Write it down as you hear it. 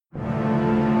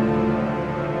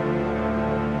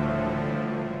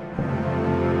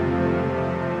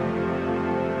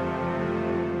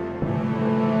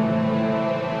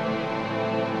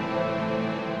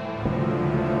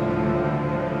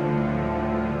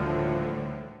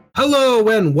Hello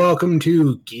and welcome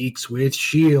to Geeks with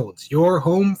Shields, your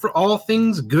home for all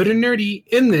things good and nerdy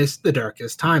in this, the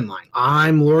darkest timeline.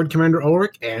 I'm Lord Commander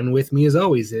Ulrich, and with me as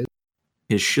always is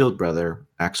his shield brother,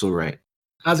 Axel Wright.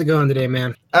 How's it going today,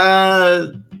 man?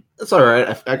 It's all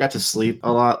right. I got to sleep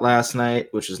a lot last night,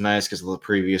 which was nice because the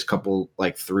previous couple,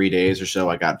 3 days or so,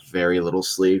 I got very little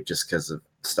sleep just because of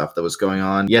stuff that was going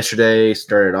on. Yesterday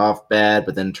started off bad,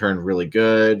 but then turned really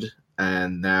good.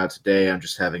 And now today I'm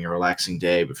just having a relaxing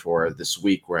day before this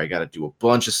week where I got to do a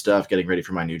bunch of stuff getting ready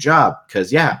for my new job.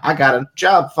 Because, I got a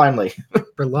job finally.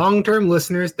 For long-term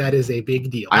listeners, that is a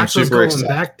big deal. I'm Axel's super going excited.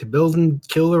 back to building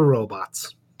killer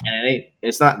robots. And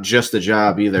it's not just the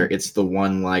job either. It's the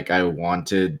one I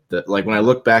wanted. When I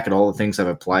look back at all the things I've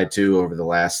applied to over the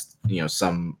last,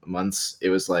 some months, it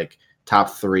was top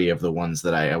 3 of the ones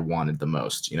that I wanted the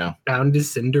most, Down to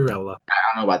Cinderella. I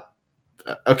don't know about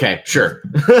okay, sure.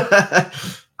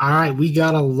 All right, we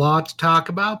got a lot to talk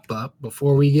about, but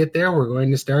before we get there, we're going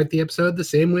to start the episode the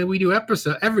same way we do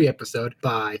every episode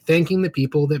by thanking the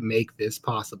people that make this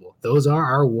possible. Those are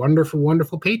our wonderful,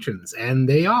 wonderful patrons, and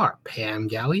they are Pam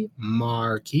Galley,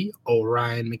 Markey,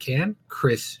 Orion McCann,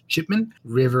 Chris Chipman,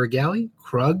 River Galley,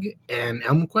 Krug, and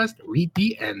Elmquest, Reed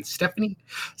and Stephen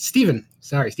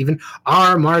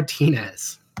R.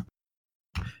 Martinez.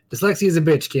 Dyslexia is a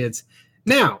bitch, kids.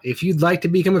 Now, if you'd like to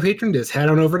become a patron, just head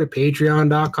on over to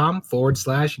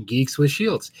patreon.com/Geeks with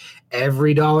Shields.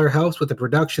 Every dollar helps with the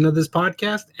production of this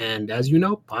podcast, and as you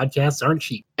know, podcasts aren't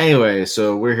cheap. Anyway,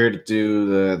 so we're here to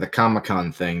do the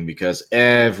Comicon thing because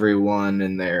everyone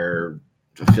in their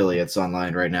affiliates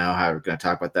online right now are going to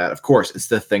talk about that. Of course, it's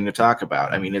the thing to talk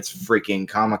about. I mean, it's freaking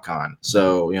Comicon.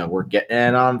 So, we're getting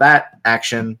in on that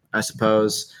action, I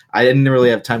suppose. I didn't really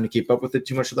have time to keep up with it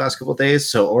too much the last couple of days.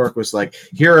 So Ulrich was like,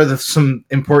 here are some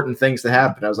important things that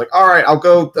happened. I was like, all right, I'll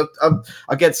go.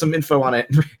 I'll get some info on it.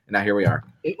 And now here we are.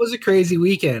 It was a crazy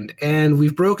weekend, and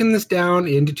we've broken this down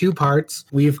into 2 parts.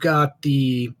 We've got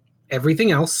the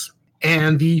everything else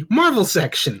and the Marvel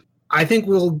section. I think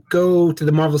we'll go to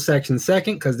the Marvel section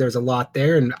second because there's a lot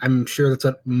there, and I'm sure that's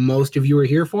what most of you are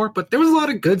here for. But there was a lot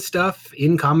of good stuff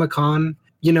in Comic-Con,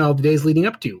 the days leading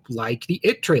up to, like the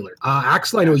It trailer.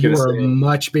 Axel, I know you were a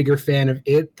much bigger fan of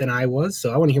It than I was,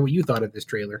 so I want to hear what you thought of this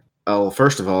trailer. Oh,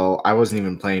 first of all, I wasn't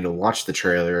even planning to watch the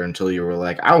trailer until you were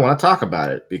like, I want to talk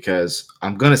about it because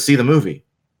I'm going to see the movie.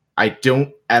 I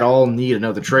don't at all need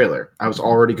another trailer. I was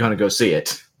already going to go see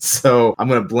it. So I'm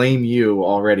going to blame you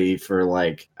already for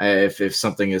if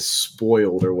something is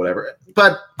spoiled or whatever.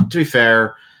 But to be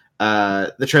fair,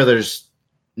 the trailer's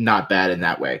not bad in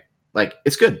that way.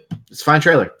 It's good. It's a fine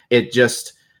trailer. It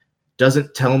just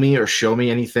doesn't tell me or show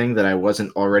me anything that I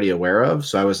wasn't already aware of.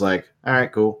 So I was like, all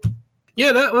right, cool.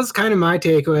 Yeah, that was kind of my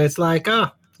takeaway. It's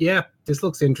this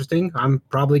looks interesting. I'm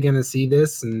probably going to see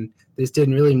this, and this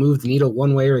didn't really move the needle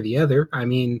one way or the other. I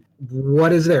mean,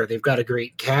 what is there? They've got a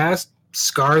great cast.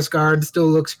 Skarsgård still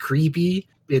looks creepy.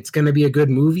 It's going to be a good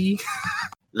movie.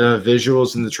 The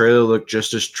visuals in the trailer look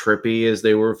just as trippy as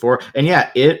they were before. And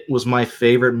it was my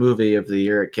favorite movie of the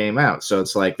year it came out. So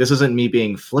it's this isn't me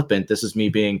being flippant. This is me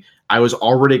being, I was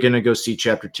already going to go see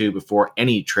Chapter 2 before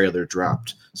any trailer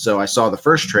dropped. So I saw the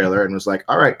first trailer and was like,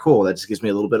 all right, cool. That just gives me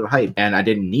a little bit of hype. And I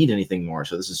didn't need anything more.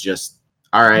 So this is just,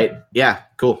 all right, yeah,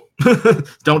 cool.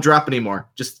 Don't drop anymore.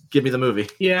 Just give me the movie.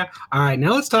 Yeah. All right,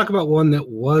 now let's talk about one that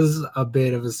was a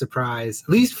bit of a surprise, at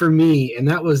least for me, and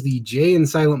that was the Jay and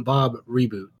Silent Bob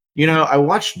reboot. I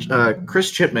watched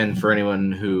Chris Chipman, for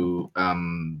anyone who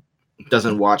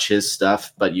doesn't watch his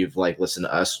stuff, but you've listened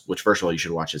to us, which first of all, you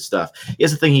should watch his stuff. He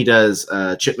has a thing he does,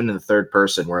 Chipman in the third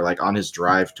person, where on his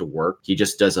drive to work, he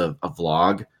just does a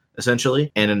vlog, essentially.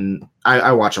 And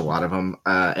I watch a lot of them.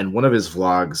 And one of his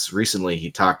vlogs recently, he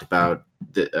talked about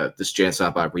this Jay and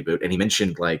Silent Bob reboot, and he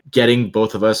mentioned getting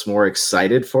both of us more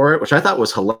excited for it, which I thought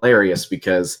was hilarious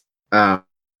because I'm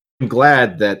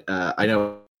glad that I know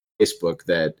on Facebook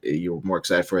that you were more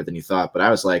excited for it than you thought. But I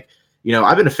was like,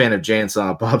 I've been a fan of Jay and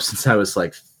Silent Bob since I was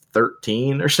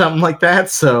 13 or something like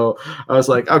that. So I was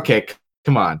like, okay,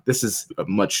 come on, this is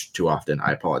much too often.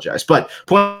 I apologize, but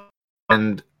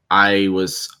and I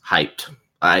was hyped.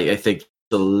 I think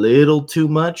a little too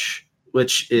much,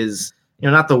 which is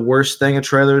not the worst thing a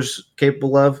trailer's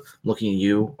capable of. I'm looking at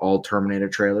you, all Terminator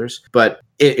trailers, but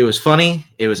it was funny,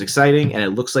 it was exciting, and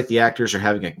it looks like the actors are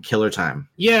having a killer time.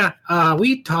 Yeah,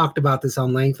 we talked about this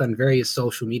on length on various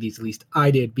social medias, at least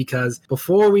I did, because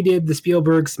before we did the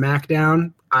Spielberg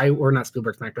SmackDown,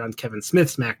 Kevin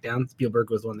Smith SmackDown.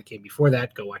 Spielberg was the one that came before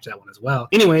that. Go watch that one as well.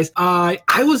 Anyways, I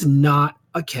was not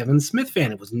a Kevin Smith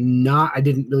fan. It was not, I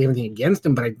didn't really have anything against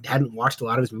him, but I hadn't watched a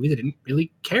lot of his movies. I didn't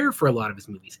really care for a lot of his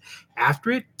movies.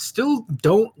 After it, still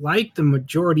don't like the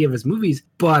majority of his movies,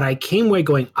 but I came away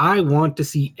going, I want to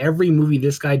see every movie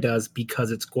this guy does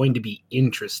because it's going to be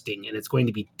interesting and it's going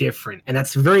to be different. And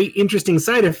that's a very interesting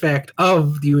side effect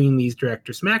of doing these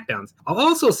director smackdowns. I'll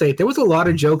also say there was a lot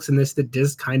of jokes in this that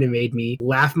just kind of made me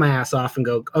laugh my ass off and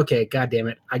go, okay, God damn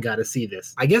it, I got to see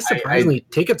this. I guess surprisingly,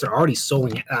 tickets are already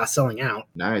selling out.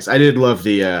 Nice. I did love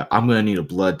the I'm going to need a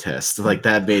blood test. Like,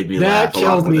 that made me laugh a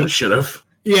lot more than I should have.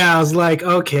 Yeah, I was like,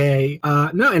 okay.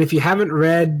 No, and if you haven't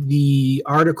read the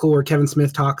article where Kevin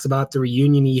Smith talks about the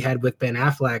reunion he had with Ben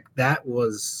Affleck, that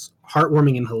was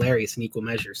heartwarming and hilarious in equal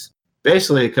measures.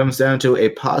 Basically, it comes down to a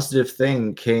positive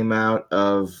thing came out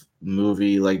of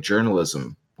movie like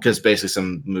journalism. Because basically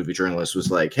some movie journalist was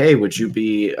like, hey, would you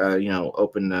be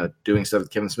open to doing stuff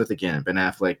with Kevin Smith again? Ben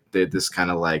Affleck did this kind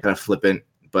of flippant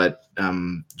but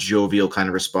jovial kind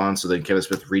of response. So then Kevin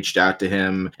Smith reached out to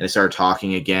him and they started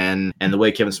talking again. And the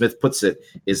way Kevin Smith puts it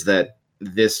is that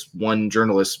this one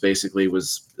journalist basically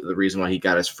was the reason why he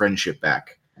got his friendship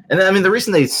back. And I mean, the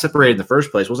reason they separated in the first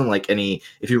place wasn't like any,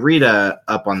 if you read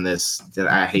up on this, that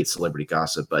I hate celebrity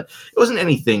gossip, but it wasn't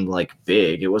anything like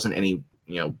big. It wasn't any,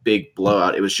 big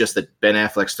blowout. It was just that Ben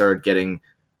Affleck started getting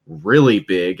really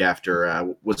big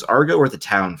after, was Argo or The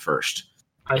Town first?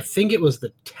 I think it was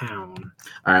The Town.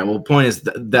 All right. Well, the point is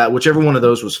that whichever one of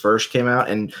those was first came out.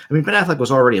 And I mean, Ben Affleck was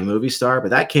already a movie star, but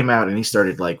that came out and he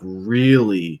started like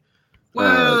really.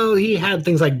 Well, he had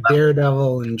things like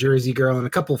Daredevil and Jersey Girl and a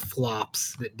couple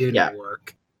flops that didn't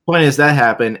work. Point is that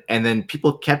happened. And then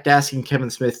people kept asking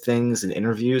Kevin Smith things in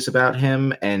interviews about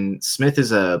him. And Smith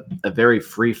is a very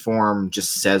free form,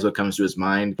 just says what comes to his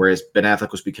mind. Whereas Ben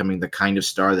Affleck was becoming the kind of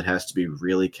star that has to be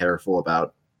really careful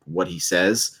about what he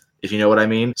says, if you know what I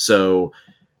mean. So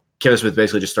Kevin Smith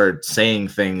basically just started saying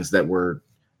things that were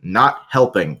not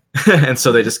helping. And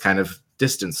so they just kind of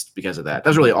distanced because of that.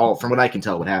 That's really all, from what I can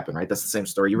tell, what happened, right? That's the same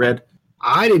story you read?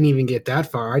 I didn't even get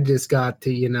that far. I just got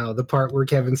to, the part where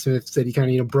Kevin Smith said he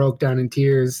kind of, broke down in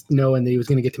tears knowing that he was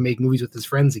going to get to make movies with his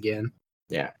friends again.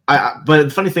 Yeah. But the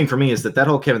funny thing for me is that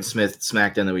whole Kevin Smith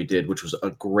Smackdown that we did, which was a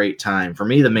great time, for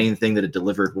me, the main thing that it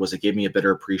delivered was it gave me a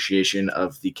better appreciation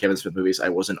of the Kevin Smith movies I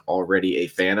wasn't already a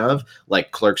fan of,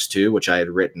 like Clerks 2, which I had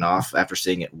written off after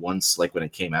seeing it once, like when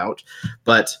it came out.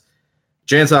 But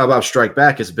Jay and Silent Bob Strike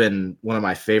Back has been one of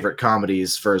my favorite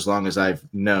comedies for as long as I've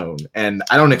known. And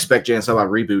I don't expect Jay and Silent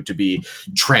Bob Reboot to be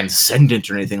transcendent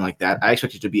or anything like that. I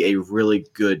expect it to be a really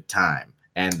good time.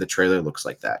 And the trailer looks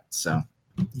like that. So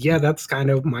yeah, that's kind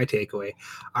of my takeaway.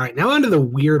 All right, now on to the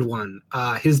weird one.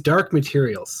 His Dark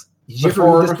Materials.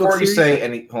 Before you say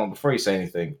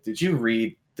anything, did you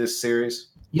read this series?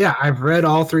 Yeah, I've read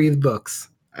all 3 of the books.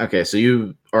 Okay, so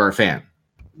you are a fan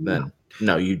then.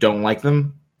 No, you don't like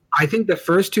them? I think the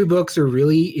first 2 books are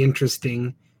really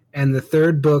interesting, and the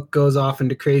 3rd book goes off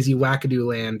into crazy wackadoo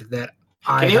land that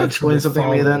Can you explain something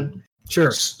to me then?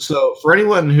 Sure. So for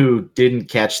anyone who didn't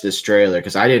catch this trailer,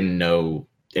 because I didn't know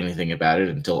anything about it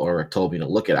until Ulrich told me to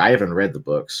look at it. I haven't read the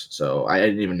books, so I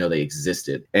didn't even know they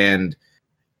existed. And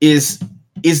is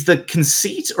the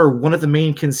conceit, or one of the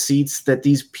main conceits, that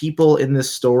these people in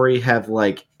this story have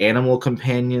like animal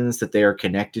companions that they are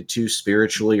connected to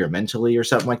spiritually or mentally or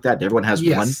something like that? Everyone has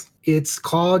one? It's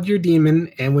called your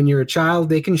demon, and when you're a child,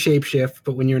 they can shapeshift,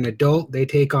 but when you're an adult, they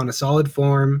take on a solid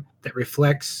form that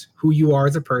reflects who you are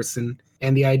as a person.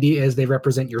 And the idea is they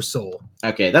represent your soul.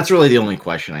 Okay, that's really the only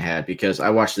question I had, because I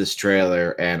watched this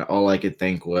trailer and all I could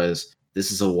think was,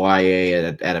 this is a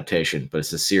YA adaptation, but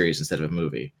it's a series instead of a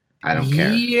movie. I don't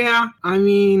care. Yeah, I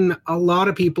mean, a lot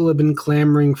of people have been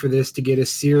clamoring for this to get a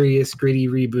serious, gritty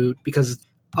reboot, because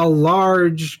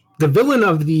the villain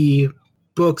of the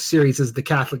book series is the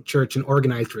Catholic Church and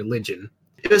organized religion.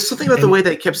 It was something about the way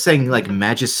they kept saying like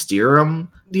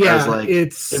magisterium. Yeah,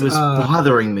 it was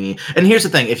bothering me. And here's the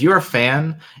thing: if you're a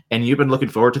fan and you've been looking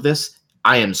forward to this,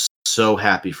 I am so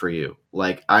happy for you.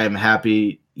 Like, I am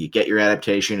happy you get your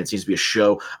adaptation. It seems to be a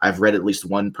show. I've read at least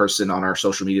one person on our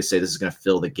social media say this is going to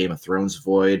fill the Game of Thrones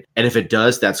void, and if it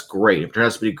does, that's great. If it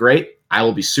turns out to be great, I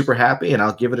will be super happy and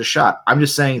I'll give it a shot. I'm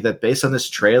just saying that based on this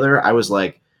trailer, I was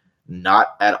like,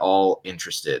 not at all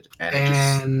interested, and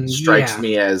it just strikes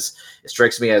me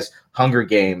as Hunger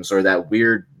Games, or that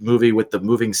weird movie with the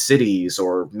moving cities,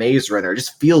 or Maze Runner. It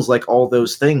just feels like all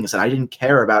those things, and I didn't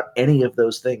care about any of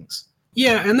those things.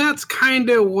 Yeah, and that's kind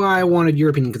of why I wanted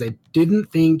your opinion, because I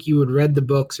didn't think you had read the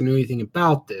books or knew anything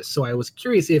about this. So I was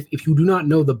curious if you do not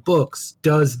know the books,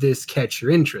 does this catch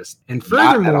your interest? And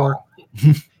furthermore,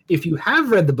 if you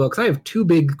have read the books, I have two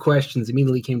big questions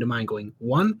immediately came to mind going,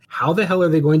 one, how the hell are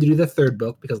they going to do the third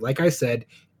book? Because like I said,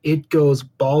 it goes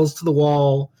balls to the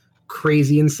wall,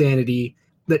 crazy insanity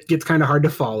that gets kind of hard to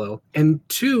follow. And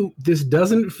two, this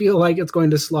doesn't feel like it's going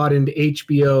to slot into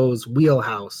HBO's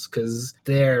wheelhouse because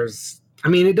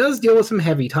it does deal with some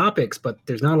heavy topics, but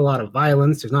there's not a lot of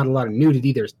violence. There's not a lot of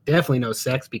nudity. There's definitely no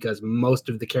sex because most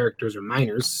of the characters are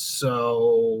minors.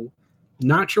 So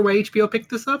not sure why HBO picked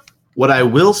this up. What I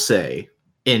will say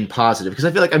in positive, because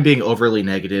I feel like I'm being overly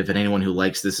negative and anyone who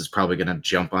likes this is probably going to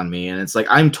jump on me. And it's like,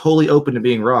 I'm totally open to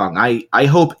being wrong. I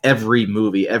hope every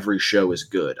movie, every show is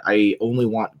good. I only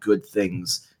want good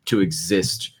things to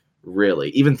exist, really.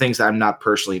 Even things that I'm not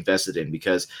personally invested in,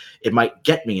 because it might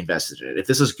get me invested in it. If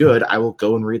this is good, I will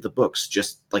go and read the books.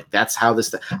 Just like that's how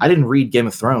this... I didn't read Game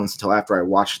of Thrones until after I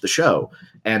watched the show.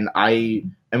 And I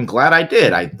am glad I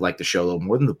did. I like the show a little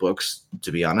more than the books,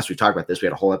 to be honest. We talked about this. We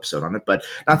had a whole episode on it, but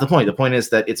not the point. The point is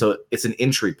that it's an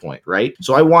entry point, right?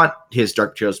 So I want his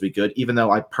Dark Materials to be good, even though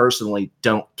I personally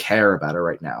don't care about it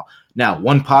right now. Now,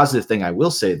 one positive thing I will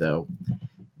say, though,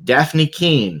 Daphne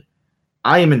Keane,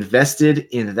 I am invested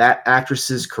in that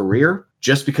actress's career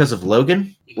just because of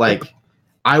Logan. Like,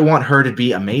 I want her to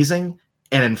be amazing.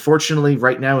 And unfortunately,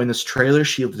 right now in this trailer,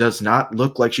 she does not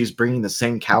look like she's bringing the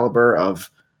same caliber of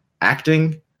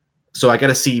acting. So I got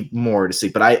to see more to see.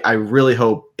 But I really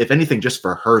hope, if anything, just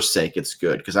for her sake, it's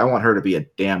good. Because I want her to be a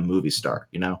damn movie star,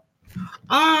 you know?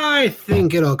 I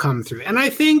think it'll come through. And I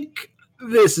think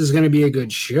this is going to be a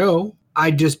good show. I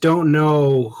just don't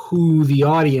know who the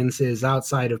audience is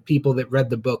outside of people that read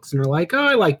the books and are like, oh,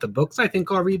 I like the books. I think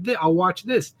I'll read this. I'll watch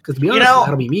this. Because to be honest,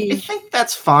 that'll be me. I think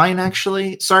that's fine,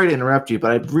 actually. Sorry to interrupt you,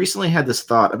 but I recently had this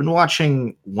thought. I've been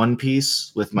watching One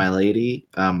Piece with my lady,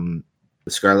 with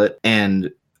Scarlett,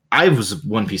 and I was a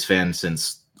One Piece fan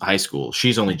since high school.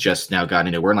 She's only just now gotten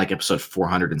into it. We're in like episode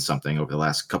 400 and something over the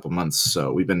last couple months,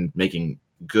 so we've been making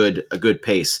a good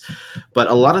pace. But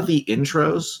a lot of the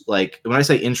intros, like when I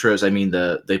say intros, I mean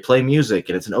they play music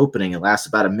and it's an opening. It lasts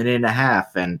about a minute and a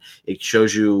half and it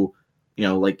shows you,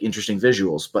 like interesting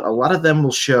visuals. But a lot of them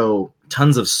will show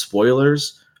tons of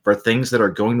spoilers for things that are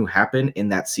going to happen in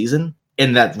that season.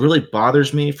 And that really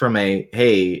bothers me from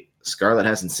hey, Scarlett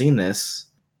hasn't seen this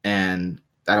and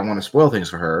I don't want to spoil things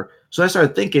for her. So I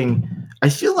started thinking, I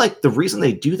feel like the reason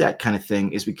they do that kind of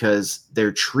thing is because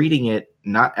they're treating it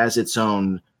not as its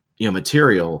own,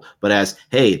 material, but as,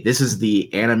 hey, this is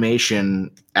the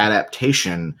animation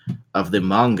adaptation of the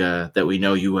manga that we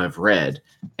know you have read.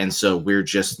 And so we're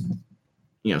just,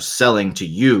 selling to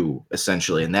you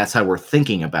essentially. And that's how we're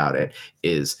thinking about it,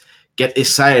 is get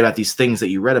excited about these things that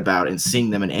you read about and seeing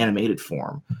them in animated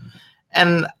form.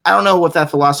 And I don't know if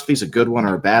that philosophy is a good one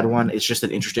or a bad one. It's just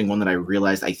an interesting one that I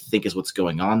realized I think is what's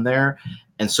going on there.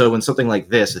 And so when something like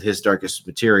this, His Darkest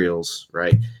Materials,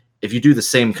 right, if you do the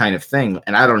same kind of thing,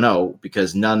 and I don't know,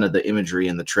 because none of the imagery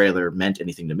in the trailer meant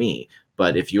anything to me,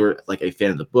 but if you're like a fan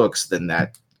of the books, then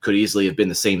that could easily have been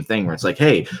the same thing where it's like,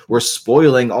 hey, we're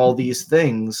spoiling all these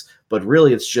things, but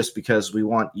really it's just because we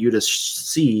want you to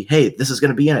see, hey, this is going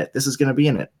to be in it. This is going to be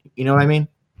in it. You know what I mean?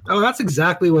 Oh, that's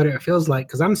exactly what it feels like.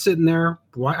 Because I'm sitting there,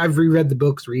 I've reread the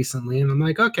books recently, and I'm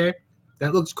like, okay,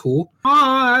 that looks cool.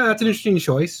 Oh, that's an interesting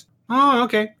choice. Oh,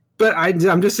 okay. But I'm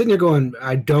just sitting there going,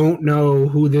 I don't know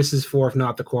who this is for, if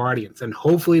not the core audience. And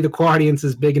hopefully the core audience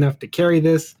is big enough to carry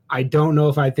this. I don't know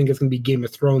if I think it's going to be Game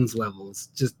of Thrones levels.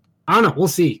 Just, I don't know. We'll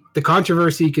see. The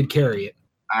controversy could carry it.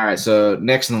 All right, so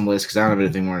next on the list, because I don't have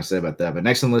anything more to say about that, but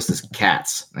next on the list is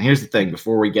Cats. Now, here's the thing,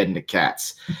 before we get into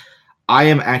Cats. I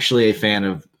am actually a fan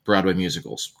of Broadway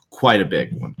musicals, quite a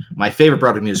big one. My favorite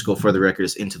Broadway musical, for the record,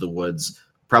 is Into the Woods,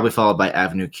 probably followed by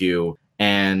Avenue Q,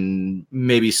 and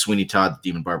maybe Sweeney Todd, the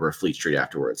Demon Barber of Fleet Street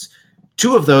afterwards.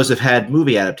 Two of those have had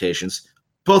movie adaptations,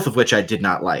 both of which I did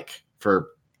not like for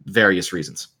various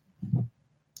reasons.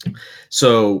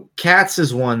 So Cats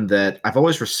is one that I've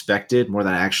always respected more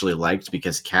than I actually liked,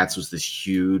 because Cats was this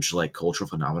huge like cultural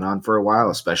phenomenon for a while,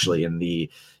 especially in the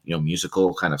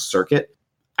musical kind of circuit.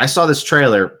 I saw this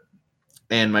trailer,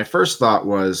 and my first thought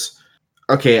was,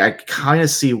 okay, I kind of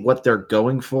see what they're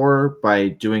going for by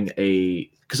doing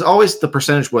because always the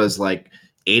percentage was like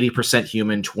 80%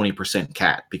 human, 20%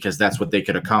 cat, because that's what they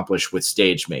could accomplish with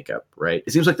stage makeup, right?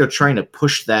 It seems like they're trying to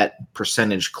push that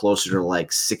percentage closer to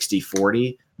like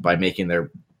 60-40 by doing the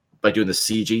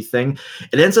CG thing.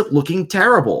 It ends up looking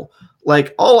terrible.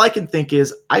 Like, all I can think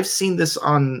is I've seen this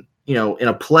on, in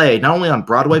a play, not only on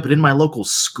Broadway, but in my local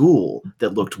school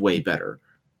that looked way better,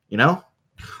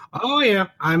 Oh yeah,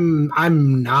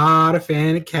 I'm not a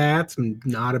fan of Cats. I'm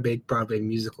not a big Broadway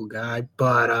musical guy,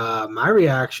 but my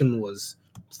reaction was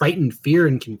frightened fear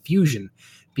and confusion,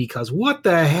 because what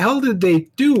the hell did they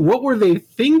do? What were they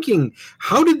thinking?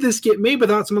 How did this get made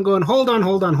without someone going, hold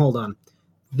on.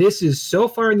 This is so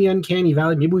far in the uncanny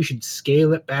valley. Maybe we should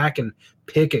scale it back and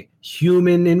pick a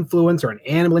human influence or an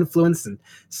animal influence, and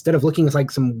instead of looking at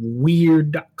like some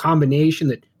weird combination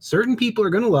that certain people are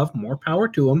going to love, more power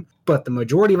to them, but the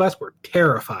majority of us were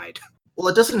terrified. Well,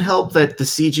 it doesn't help that the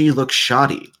CG looks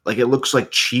shoddy. Like, it looks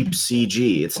like cheap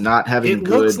CG. It's not having It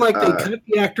good... looks like they cut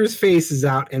the actors' faces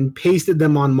out and pasted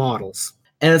them on models.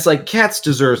 And it's like, Cats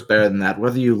deserves better than that,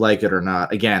 whether you like it or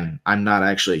not. Again, I'm not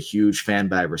actually a huge fan,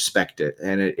 but I respect it.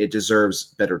 And it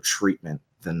deserves better treatment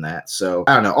than that. So,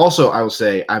 I don't know. Also, I will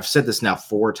say, I've said this now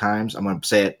 4 times. I'm going to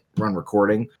say it on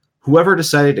recording. Whoever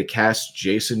decided to cast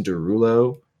Jason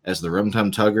Derulo as the Rum Tum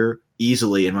Tugger,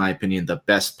 easily, in my opinion, the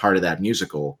best part of that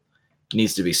musical,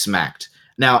 needs to be smacked.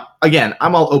 Now, again,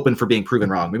 I'm all open for being proven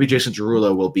wrong. Maybe Jason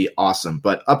Derulo will be awesome,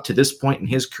 but up to this point in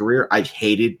his career, I've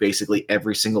hated basically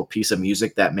every single piece of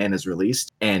music that man has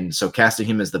released, and so casting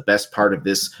him as the best part of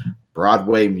this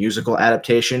Broadway musical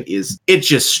adaptation it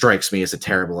just strikes me as a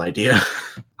terrible idea.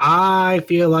 I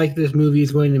feel like this movie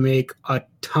is going to make a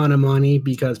ton of money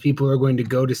because people are going to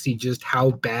go to see just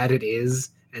how bad it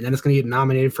is, and then it's going to get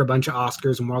nominated for a bunch of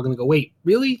Oscars, and we're all going to go, wait,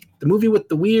 really? The movie with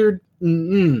the weird...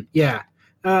 Yeah.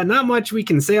 Not much we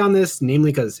can say on this,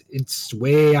 namely because it's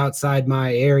way outside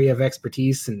my area of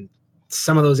expertise, and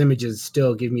some of those images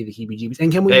still give me the heebie-jeebies.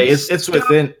 And can we it's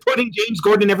within putting James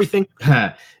Gordon and everything?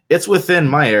 It's within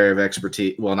my area of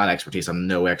expertise. Well, not expertise. I'm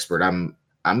no expert. I'm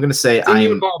going to say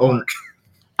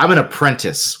I'm an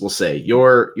apprentice. We'll say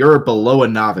you're below a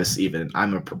novice. Even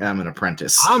I'm an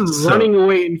apprentice. I'm running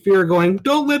away in fear, going,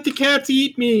 "Don't let the cats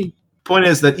eat me." Point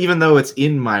is that even though it's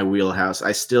in my wheelhouse,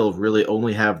 I still really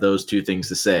only have those 2 things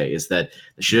to say, is that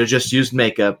they should have just used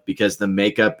makeup, because the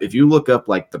makeup, if you look up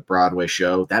like the Broadway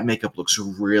show, that makeup looks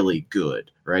really good,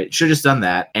 right? Should have just done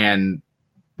that. And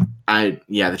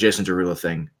the Jason Derulo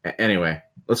thing. Anyway,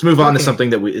 let's move on to something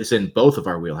that is in both of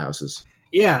our wheelhouses.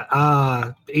 Yeah,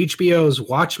 HBO's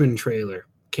Watchmen trailer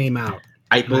came out.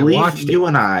 I believe you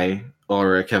and I,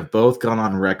 Ulrich, have both gone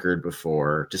on record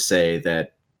before to say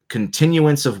that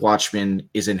continuance of Watchmen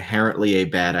is inherently a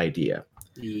bad idea.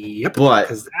 Yep, but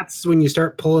because that's when you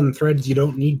start pulling threads you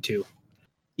don't need to.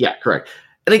 Yeah, correct.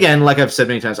 And again, like I've said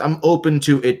many times, I'm open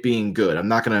to it being good. I'm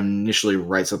not going to initially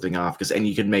write something off, and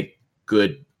you can make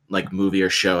good like movie or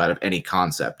show out of any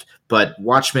concept. But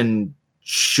Watchmen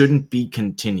shouldn't be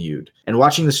continued. And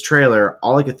watching this trailer,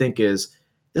 all I could think is,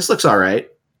 this looks all right.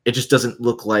 It just doesn't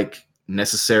look like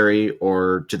necessary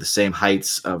or to the same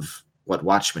heights of what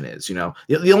Watchmen is.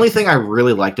 The only thing I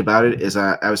really liked about it is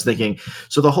I was thinking,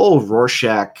 so the whole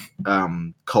Rorschach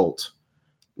cult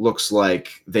looks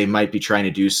like they might be trying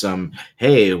to do some,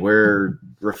 hey, we're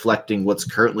reflecting what's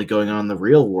currently going on in the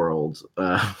real world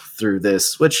through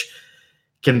this, which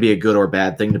can be a good or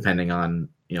bad thing depending on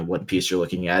what piece you're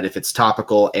looking at. If it's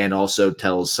topical and also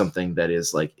tells something that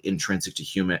is like intrinsic to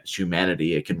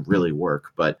humanity, it can really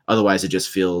work. But otherwise, it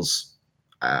just feels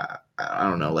I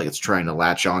don't know, like it's trying to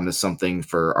latch on to something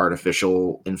for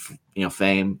artificial,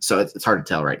 fame. So it's hard to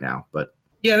tell right now. But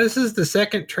yeah, this is the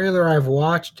second trailer I've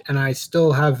watched, and I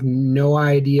still have no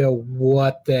idea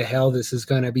what the hell this is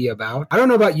going to be about. I don't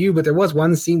know about you, but there was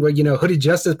one scene where Hooded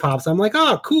Justice pops. I'm like,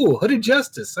 oh, cool, Hooded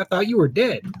Justice. I thought you were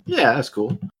dead. Yeah, that's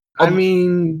cool. I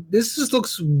mean, this just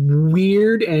looks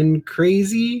weird and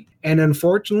crazy, and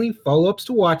unfortunately, follow-ups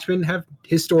to Watchmen have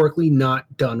historically not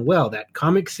done well. That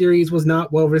comic series was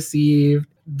not well received.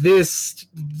 This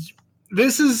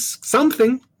is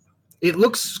something. It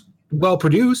looks well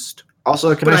produced.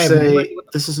 Also, can I say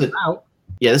this is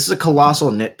a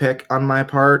colossal nitpick on my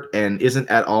part, and isn't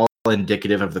at all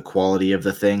indicative of the quality of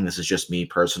the thing. This is just me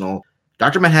personal.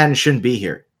 Dr. Manhattan shouldn't be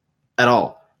here at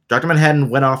all. Dr. Manhattan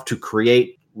went off to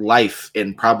create life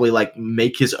and probably like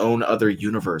make his own other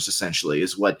universe, essentially,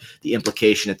 is what the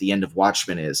implication at the end of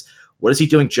Watchmen is. What is he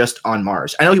doing just on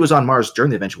Mars? I know he was on Mars during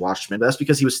the event of Watchmen, but that's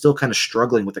because he was still kind of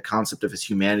struggling with the concept of his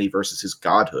humanity versus his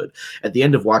godhood. At the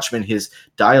end of Watchmen, his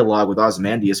dialogue with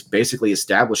Ozymandias basically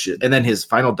establishes, and then his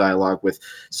final dialogue with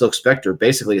Silk Spectre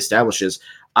basically establishes,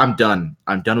 I'm done.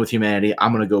 I'm done with humanity.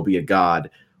 I'm going to go be a god.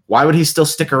 Why would he still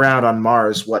stick around on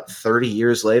Mars, 30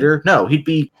 years later? No,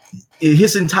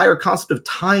 his entire concept of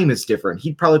time is different.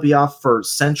 He'd probably be off for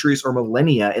centuries or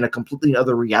millennia in a completely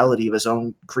other reality of his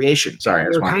own creation. Sorry,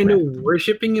 they're kind of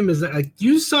worshiping him. Is that like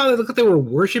you saw that? Look like they were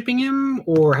worshiping him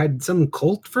or had some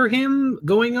cult for him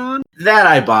going on. That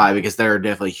I buy, because there are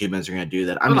definitely humans who are going to do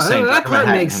that. I'm just saying that part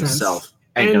makes himself sense.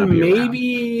 And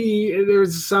maybe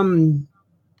there's some,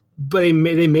 but they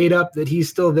made up that he's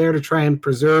still there to try and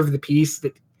preserve the peace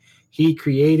that he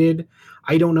created.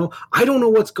 I don't know. I don't know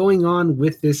what's going on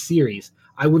with this series.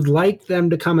 I would like them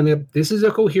to come and this is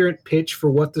a coherent pitch for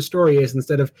what the story is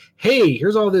instead of, hey,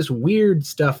 here's all this weird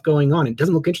stuff going on. It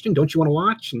doesn't look interesting. Don't you want to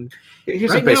watch? And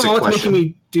here's right a basic now, all it's question. making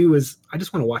me do is I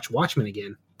just want to watch Watchmen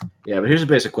again. Yeah, but here's a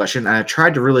basic question. I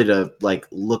tried to really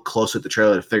look close at the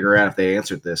trailer to figure out if they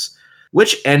answered this.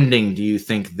 Which ending do you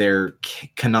think they're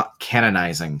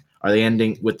canonizing? Are they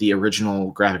ending with the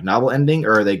original graphic novel ending,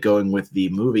 or are they going with the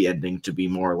movie ending to be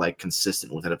more like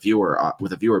consistent with a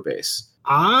viewer base?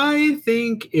 I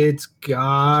think it's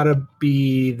gotta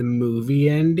be the movie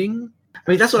ending. I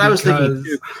mean, that's what I was thinking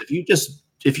too.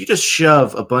 If you just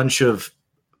shove a bunch of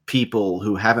people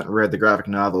who haven't read the graphic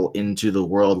novel into the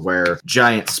world where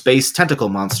giant space tentacle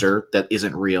monster that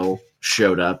isn't real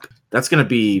showed up, that's going to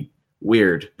be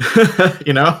weird,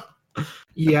 you know?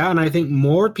 Yeah, and I think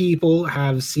more people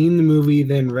have seen the movie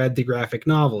than read the graphic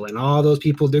novel, and all those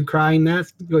people did crying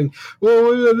that, going,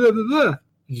 oh, blah, blah, blah.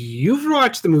 You've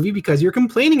watched the movie because you're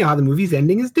complaining how the movie's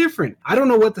ending is different. I don't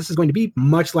know what this is going to be,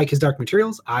 much like his Dark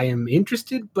Materials. I am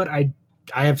interested, but I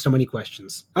have so many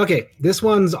questions. Okay, this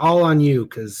one's all on you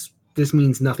because this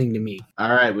means nothing to me. All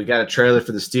right, we got a trailer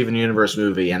for the Steven Universe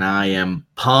movie, and I am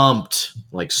pumped,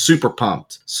 like super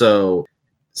pumped. So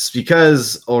it's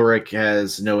because Ulrich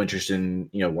has no interest in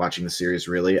watching the series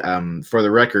really. For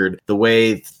the record, the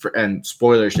way and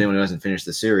spoilers to anyone who hasn't finished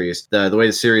the series, the way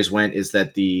the series went is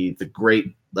that the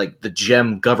great the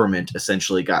gem government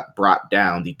essentially got brought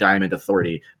down, the Diamond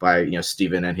Authority, by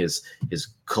Steven and his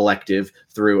collective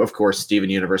through, of course, Steven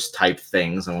Universe type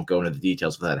things. I won't go into the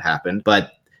details of how that happened,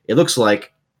 but it looks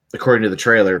like, according to the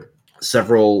trailer,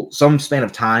 some span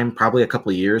of time, probably a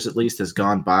couple of years at least, has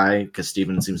gone by, because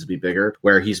Steven seems to be bigger,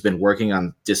 where he's been working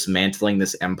on dismantling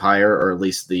this empire, or at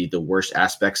least the worst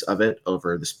aspects of it,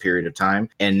 over this period of time.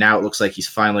 And now it looks like he's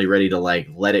finally ready to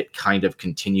let it kind of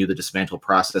continue the dismantle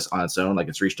process on its own. Like,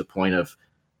 it's reached a point of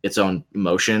its own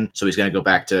motion. So he's going to go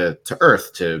back to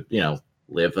Earth to,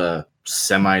 live a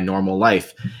semi-normal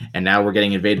life. And now we're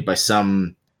getting invaded by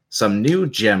some new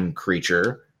gem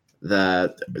creature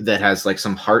that has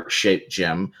some heart-shaped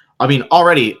gem. I mean,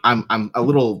 already I'm a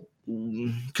little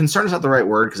concerned is not the right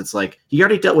word, because it's he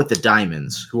already dealt with the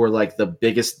diamonds, who are the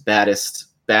biggest, baddest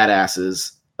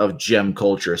badasses of gem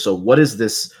culture. So what is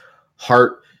this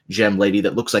heart gem lady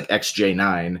that looks like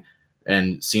XJ9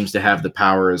 and seems to have the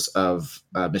powers of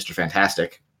Mr.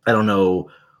 Fantastic? I don't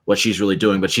know what she's really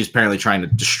doing, but she's apparently trying to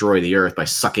destroy the Earth by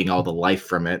sucking all the life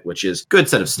from it, which is a good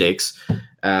set of stakes.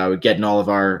 Getting all of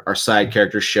our side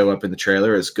characters show up in the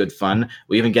trailer is good fun.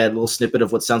 We even get a little snippet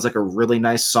of what sounds like a really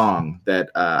nice song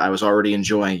that I was already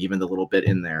enjoying, even the little bit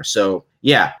in there. So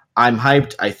yeah, I'm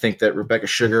hyped. I think that Rebecca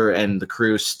Sugar and the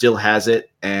crew still has it.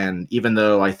 And even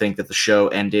though I think that the show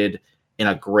ended in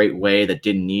a great way that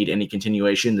didn't need any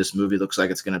continuation, this movie looks like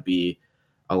it's going to be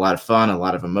a lot of fun, a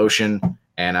lot of emotion,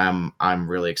 and I'm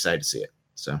really excited to see it.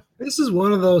 So this is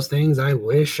one of those things I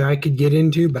wish I could get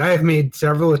into, but I have made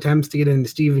several attempts to get into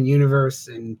Steven Universe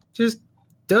and just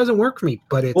doesn't work for me.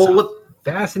 But it's a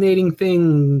fascinating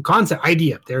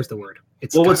idea. There's the word.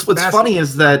 What's funny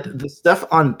is that the stuff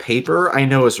on paper I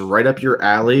know is right up your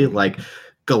alley, like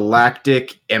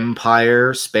galactic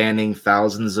empire spanning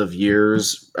thousands of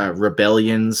years,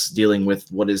 rebellions dealing with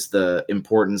what is the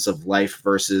importance of life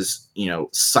versus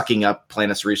sucking up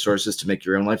planets' resources to make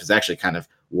your own life, is actually kind of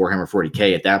Warhammer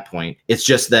 40K at that point. It's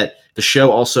just that the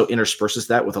show also intersperses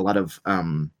that with a lot of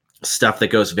stuff that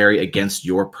goes very against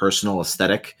your personal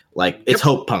aesthetic. It's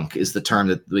hope punk is the term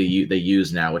that they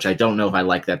use now, which I don't know if I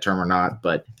like that term or not,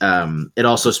 but it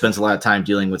also spends a lot of time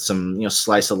dealing with some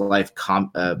slice of life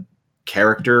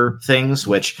character things,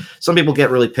 which some people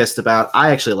get really pissed about. I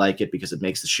actually like it because it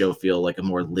makes the show feel like a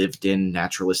more lived in,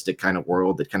 naturalistic kind of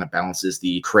world that kind of balances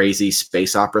the crazy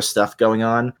space opera stuff going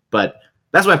on. But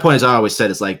that's my point, as I always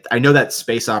said, is I know that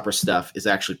space opera stuff is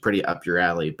actually pretty up your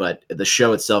alley, but the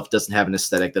show itself doesn't have an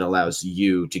aesthetic that allows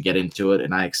you to get into it,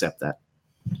 and I accept that.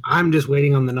 I'm just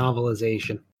waiting on the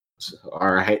novelization. So,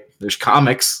 all right, there's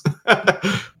comics.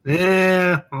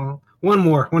 One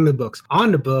of the books.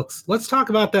 On to books. Let's talk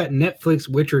about that Netflix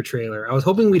Witcher trailer. I was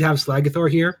hoping we'd have Slagathor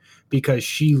here because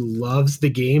she loves the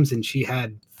games and she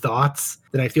had thoughts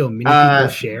that I feel many people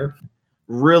share.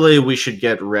 Really, we should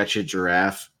get Wretched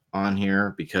Giraffe on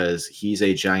here because he's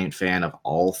a giant fan of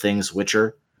all things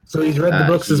Witcher. So he's read the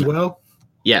books as well?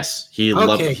 Yes, he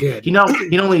loves. Good. He not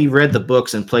only read the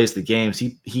books and plays the games.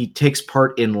 He takes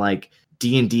part in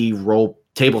D&D role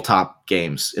tabletop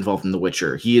games involved in The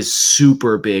Witcher. He is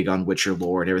super big on Witcher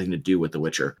lore and everything to do with The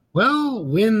Witcher. Well,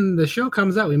 when the show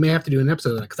comes out, we may have to do an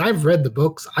episode of that, because I've read the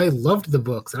books. I loved the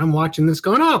books, and I'm watching this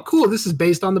going, oh, cool, this is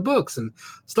based on the books. And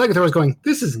Stegosaur was going,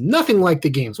 this is nothing like the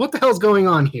games. What the hell's going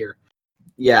on here?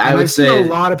 Yeah, and I would I've say seen a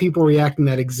lot of people reacting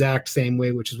that exact same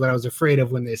way, which is what I was afraid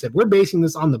of when they said, we're basing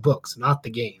this on the books, not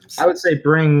the games. I would say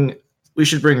we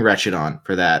should bring Wretched on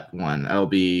for that one.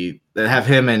 Have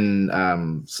him and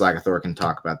Slagathor can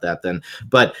talk about that then.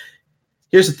 But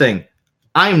here's the thing.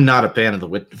 I'm not a fan of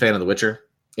the Witcher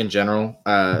in general.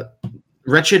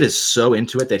 Wretched is so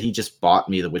into it that he just bought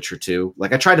me The Witcher 2.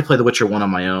 Like, I tried to play The Witcher 1 on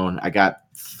my own. I got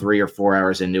 3 or 4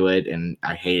 hours into it, and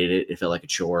I hated it. It felt like a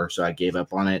chore, so I gave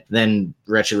up on it. Then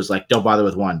Wretched was like, don't bother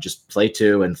with 1. Just play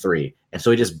 2 and 3. And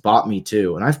so he just bought me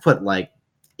 2. And I've put like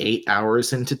 8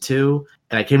 hours into 2,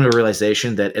 and I came to a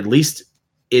realization that at least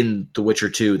in The Witcher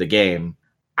 2, the game,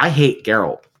 I hate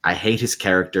Geralt. I hate his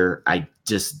character. I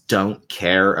just don't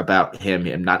care about him.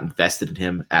 I'm not invested in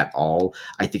him at all.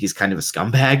 I think he's kind of a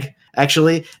scumbag,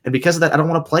 actually. And because of that, I don't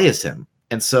want to play as him.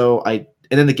 And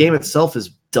then the game itself is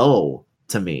dull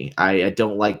to me. I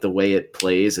don't like the way it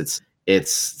plays.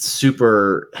 It's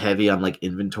super heavy on like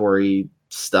inventory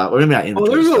stuff. Or maybe not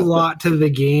inventory there's stuff, a lot to the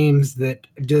games that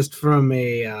just from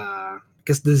a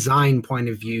design point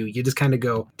of view, you just kind of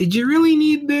go, did you really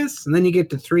need this? And then you get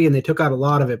to 3 and they took out a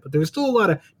lot of it, but there's still a lot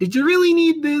of, did you really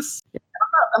need this?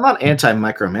 I'm not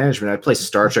anti-micromanagement. I play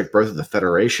Star Trek Birth of the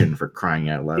Federation, for crying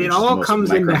out loud. It all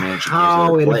comes into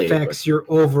how it affects your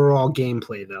overall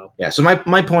gameplay, though. Yeah, so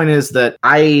my point is that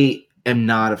I am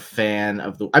not a fan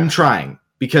of I'm trying,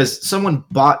 because someone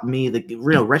bought me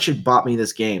Wretched bought me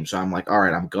this game, so I'm like, all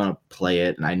right, I'm gonna play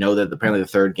it, and I know that apparently the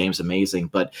third game's amazing,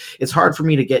 but it's hard for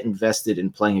me to get invested in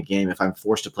playing a game if I'm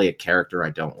forced to play a character I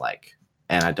don't like,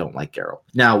 and I don't like Geralt.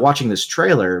 Now, watching this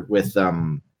trailer with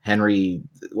Henry,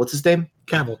 what's his name?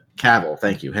 Cavill,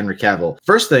 thank you, Henry Cavill.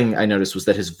 First thing I noticed was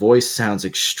that his voice sounds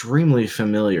extremely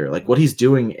familiar. Like, what he's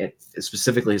doing,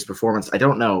 specifically his performance, I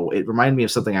don't know. It reminded me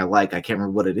of something I like. I can't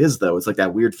remember what it is, though. It's like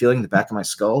that weird feeling in the back of my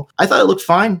skull. I thought it looked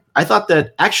fine. I thought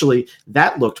that, actually,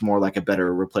 that looked more like a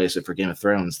better replacement for Game of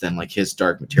Thrones than, like, his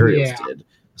Dark Materials did.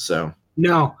 So...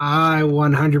 No, I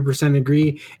 100%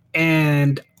 agree.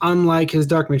 And unlike his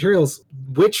Dark Materials,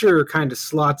 Witcher kind of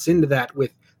slots into that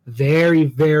with very,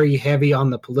 very heavy on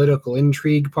the political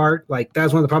intrigue part. Like, that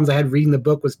was one of the problems I had reading the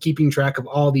book, was keeping track of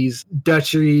all these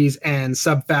duchies and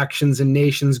sub-factions and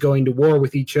nations going to war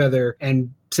with each other.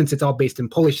 And since it's all based in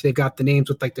Polish, they've got the names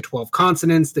with like the 12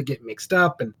 consonants that get mixed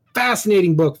up. And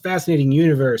fascinating book, fascinating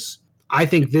universe. I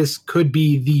think this could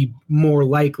be the more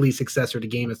likely successor to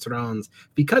Game of Thrones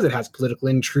because it has political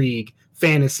intrigue,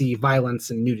 fantasy, violence,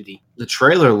 and nudity. The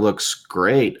trailer looks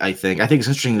great, I think. I think it's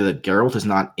interesting that Geralt is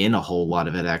not in a whole lot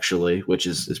of it, actually, which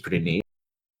is pretty neat.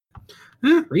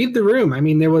 Read the room. I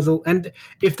mean, and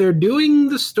if they're doing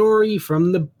the story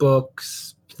from the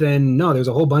books, then no, there's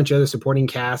a whole bunch of other supporting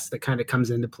casts that kind of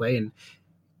comes into play, and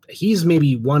he's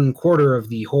maybe 1/4 of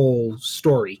the whole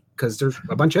story, because there's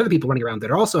a bunch of other people running around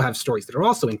that also have stories that are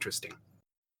also interesting.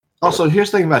 Also,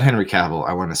 here's the thing about Henry Cavill.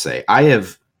 I want to say I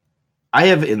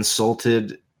have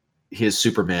insulted his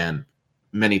Superman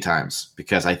many times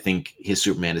because I think his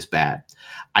Superman is bad.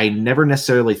 I never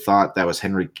necessarily thought that was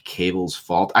Henry Cavill's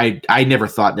fault. I never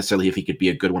thought necessarily if he could be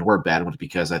a good one or a bad one,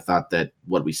 because I thought that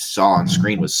what we saw on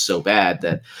screen was so bad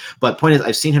that. But point is,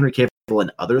 I've seen Henry Cavill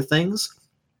in other things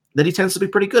that he tends to be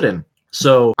pretty good in.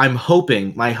 So my hope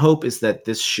is that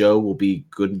this show will be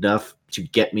good enough to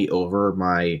get me over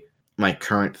my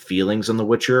current feelings on The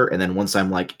Witcher, and then once I'm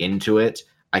like into it,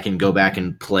 I can go back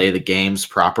and play the games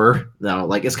proper. No,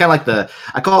 like, it's kind of like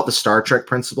I call it the Star Trek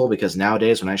principle, because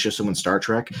nowadays when I show someone Star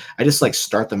Trek, I just like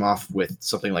start them off with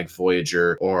something like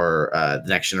Voyager or The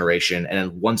Next Generation, and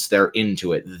then once they're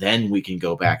into it, then we can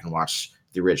go back and watch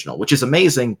the original, which is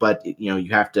amazing, but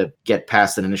you have to get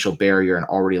past an initial barrier and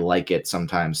already like it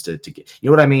sometimes to get, you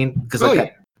know what I mean? Because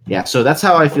yeah, so that's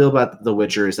how I feel about The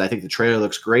Witcher. Is I think the trailer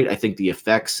looks great. I think the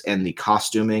effects and the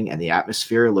costuming and the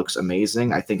atmosphere looks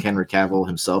amazing. I think Henry Cavill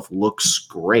himself looks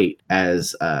great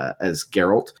as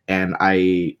Geralt, and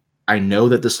I know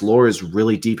that this lore is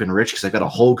really deep and rich, because I've got a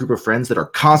whole group of friends that are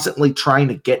constantly trying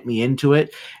to get me into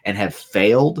it and have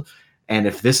failed. And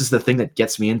if this is the thing that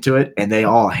gets me into it and they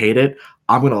all hate it,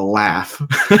 I'm going to laugh.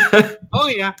 Oh,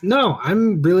 yeah. No,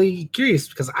 I'm really curious,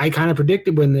 because I kind of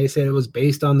predicted when they said it was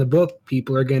based on the book,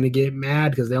 people are going to get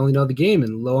mad because they only know the game.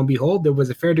 And lo and behold, there was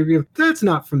a fair degree of that's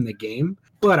not from the game.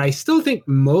 But I still think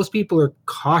most people are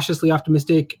cautiously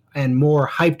optimistic and more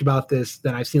hyped about this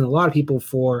than I've seen a lot of people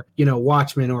for,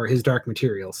 Watchmen or his Dark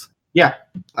Materials. Yeah.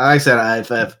 Like I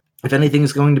said, if anything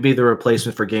is going to be the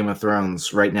replacement for Game of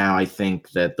Thrones right now, I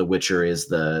think that The Witcher is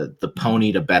the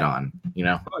pony to bet on, you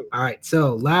know? All right,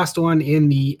 so last one in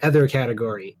the other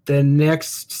category. The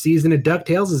next season of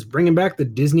DuckTales is bringing back the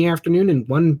Disney afternoon in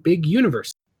one big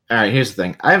universe. All right, here's the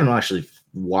thing. I haven't actually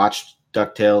watched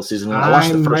DuckTales season 1. I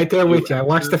watched the first right there with you. I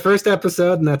watched the first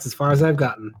episode, and that's as far as I've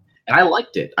gotten. And I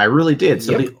liked it. I really did.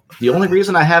 So the only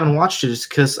reason I haven't watched it is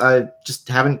because I just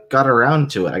haven't got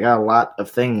around to it. I got a lot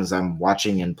of things I'm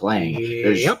watching and playing.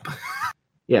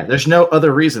 There's no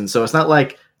other reason. So it's not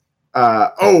like,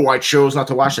 I chose not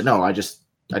to watch it. No,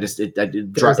 There's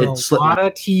a lot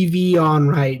of TV on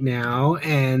right now,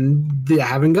 and I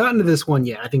haven't gotten to this one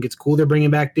yet. I think it's cool they're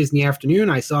bringing back Disney Afternoon.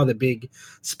 I saw the big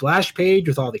splash page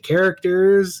with all the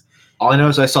characters. All I know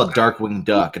is I saw Darkwing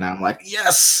Duck, and I'm like,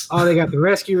 yes! Oh, they got the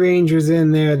Rescue Rangers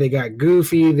in there. They got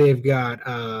Goofy. They've got,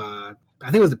 I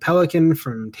think it was the Pelican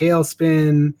from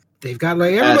Tailspin. They've got,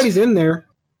 everybody's in there.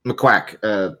 McQuack.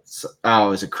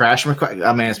 Is it Crash McQuack?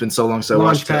 Oh, man, it's been so long. So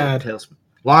Launchpad. Tailspin.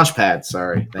 Launchpad,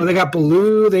 sorry. They got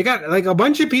Baloo. They got, a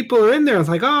bunch of people are in there. It's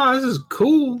like, oh, this is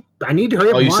cool. I need to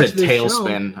hurry up and watch this show. Oh, you said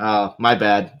Tailspin. Oh, my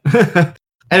bad.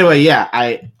 Anyway, yeah,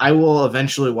 I will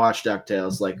eventually watch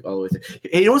DuckTales all the way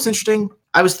through. You know what's interesting?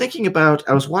 I was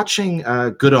watching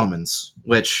Good Omens,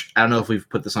 which I don't know if we've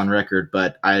put this on record,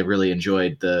 but I really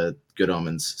enjoyed the Good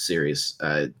Omens series.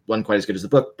 Wasn't quite as good as the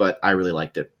book, but I really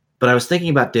liked it. But I was thinking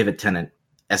about David Tennant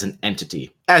as an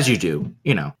entity, as you do,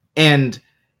 and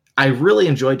I really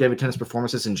enjoy David Tennant's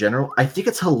performances in general. I think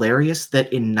it's hilarious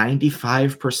that in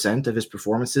 95% of his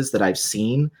performances that I've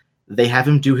seen, they have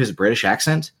him do his British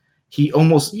accent. He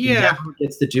almost never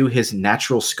gets to do his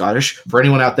natural Scottish. For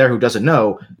anyone out there who doesn't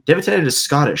know, David Tennant is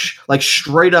Scottish,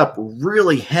 straight up,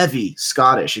 really heavy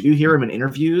Scottish. If you hear him in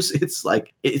interviews, it's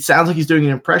it sounds like he's doing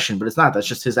an impression, but it's not. That's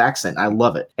just his accent. I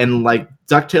love it. And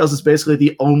DuckTales is basically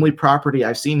the only property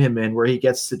I've seen him in where he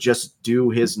gets to just do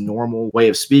his normal way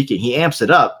of speaking. He amps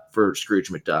it up for Scrooge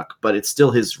McDuck, but it's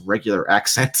still his regular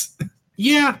accent.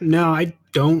 Yeah, no, I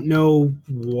don't know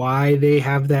why they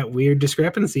have that weird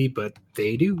discrepancy, but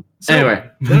they do. So anyway,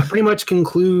 that pretty much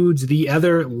concludes the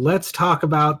other. Let's talk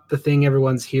about the thing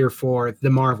everyone's here for, the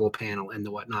Marvel panel and the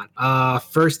whatnot.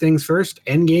 First things first,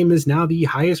 Endgame is now the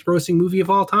highest grossing movie of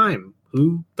all time.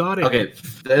 Who thought it? Okay,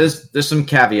 there's some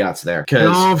caveats there.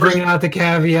 Don't bring out the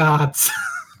caveats.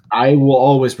 I will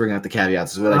always bring out the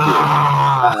caveats, is what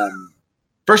I do.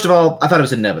 First of all, I thought it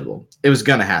was inevitable. It was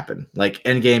going to happen.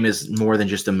 Endgame is more than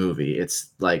just a movie.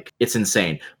 It's it's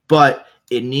insane. But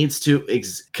it needs to,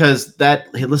 because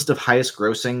that list of highest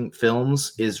grossing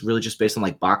films is really just based on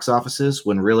box offices,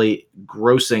 when really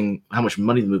grossing, how much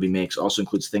money the movie makes, also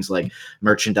includes things like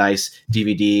merchandise,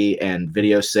 DVD and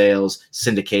video sales,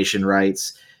 syndication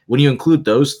rights. When you include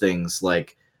those things,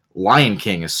 Lion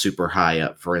King is super high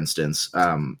up, for instance.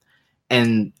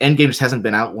 And Endgame just hasn't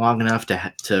been out long enough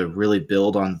to really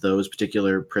build on those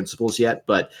particular principles yet.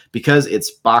 But because its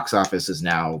box office is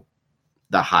now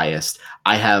the highest,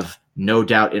 I have no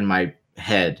doubt in my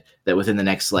head that within the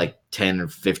next 10 or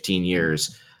 15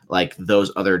 years,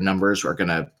 those other numbers are going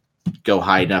to go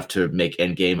high enough to make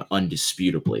Endgame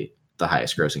undisputably the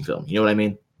highest grossing film. You know what I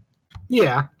mean?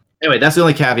 Yeah. Anyway, that's the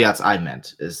only caveats I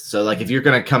meant. Is so if you're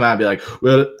gonna come out and be like,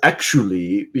 well,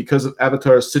 actually, because of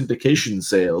Avatar's syndication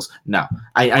sales, no,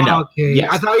 I know. Okay. Yes.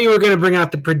 I thought you were gonna bring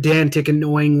out the pedantic,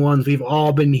 annoying ones we've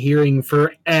all been hearing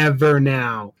forever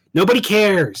now. Nobody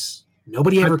cares.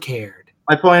 Nobody ever cared.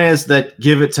 My point is that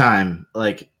give it time.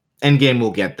 Endgame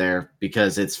will get there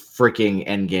because it's freaking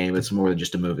Endgame. It's more than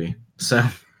just a movie. So.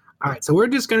 All right, so we're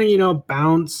just gonna,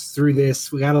 bounce through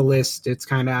this. We got a list. It's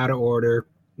kind of out of order.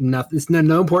 Nothing. It's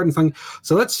no important thing.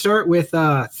 So let's start with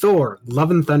Thor: Love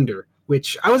and Thunder,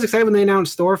 which I was excited when they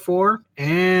announced Thor 4,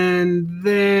 and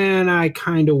then I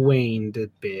kind of waned a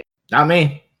bit. Not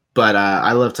me, but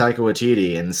I love Taika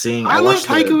Waititi, and seeing I love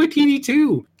Taika Waititi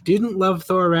too. Didn't love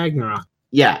Thor Ragnarok.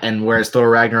 Yeah, and whereas Thor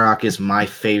Ragnarok is my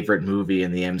favorite movie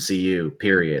in the MCU,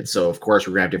 period. So, of course,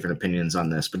 we're going to have different opinions on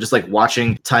this. But just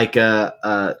watching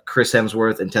Taika, Chris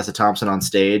Hemsworth, and Tessa Thompson on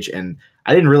stage, and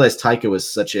I didn't realize Taika was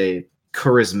such a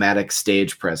charismatic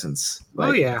stage presence.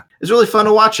 It's really fun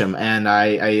to watch him, and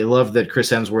I love that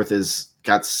Chris Hemsworth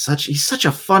he's such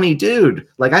a funny dude.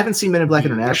 I haven't seen Men in Black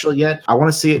International yet. I want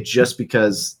to see it just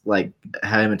because him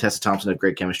and Tessa Thompson have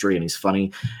great chemistry and he's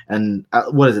funny. And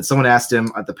what is it? Someone asked him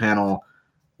at the panel,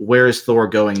 where is Thor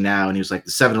going now? And he was like,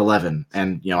 the 7-Eleven.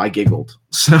 And, I giggled.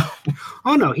 So.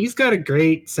 Oh, no, he's got a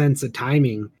great sense of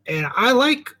timing. And I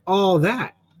like all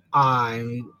that.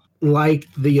 I like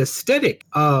the aesthetic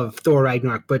of Thor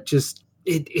Ragnarok, but just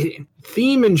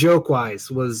theme and joke wise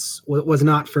was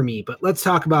not for me. But let's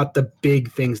talk about the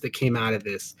big things that came out of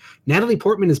this. Natalie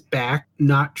Portman is back.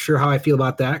 Not sure how I feel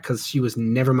about that because she was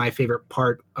never my favorite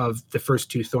part of the first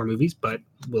two Thor movies, but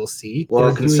we'll see.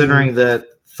 Well, considering that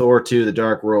Thor 2: The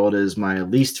Dark World is my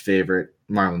least favorite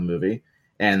Marvel movie,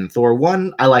 and Thor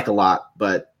 1 I like a lot,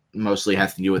 but mostly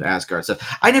has to do with Asgard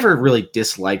stuff. I never really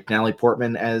disliked Natalie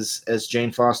Portman as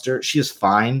Jane Foster. She is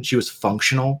fine. She was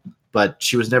functional, but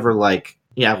she was never like,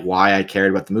 why I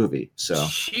cared about the movie. So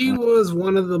she was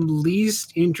one of the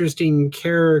least interesting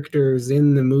characters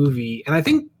in the movie. And I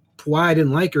think why I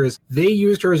didn't like her is they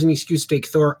used her as an excuse to take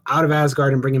Thor out of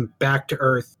Asgard and bring him back to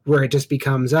Earth, where it just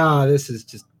becomes, this is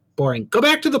just boring. Go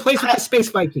back to the place with the space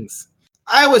Vikings.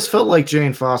 I always felt like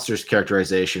Jane Foster's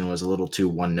characterization was a little too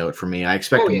one note for me. I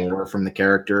expect more from the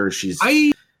character.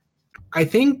 I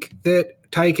think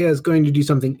that Taika is going to do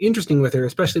something interesting with her,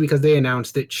 especially because they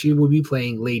announced that she will be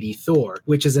playing Lady Thor,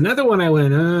 which is another one I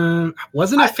went,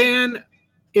 wasn't a fan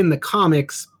in the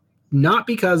comics, not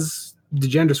because the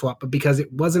gender swap, but because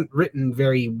it wasn't written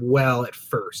very well at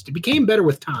first. It became better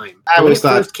with time. When it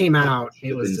first came out,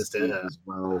 it was just as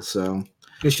well. So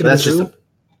that's just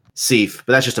Sif,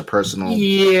 but that's just a personal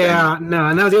thing. No,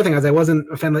 and that was the other thing. I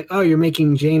wasn't a fan. Like, you're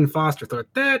making Jane Foster Thor.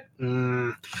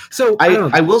 So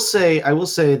I will say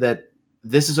that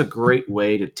this is a great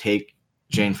way to take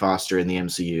Jane Foster in the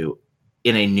MCU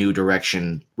in a new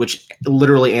direction, which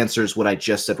literally answers what I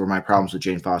just said were my problems with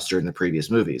Jane Foster in the previous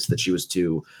movies, that she was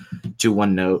too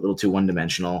one note, a little too one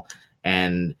dimensional.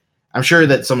 And I'm sure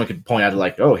that someone could point out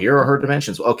like, here are her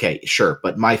dimensions. Okay, sure.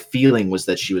 But my feeling was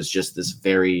that she was just this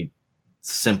very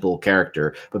simple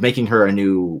character, but making her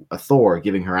a Thor,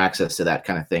 giving her access to that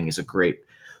kind of thing is a great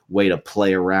way to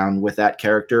play around with that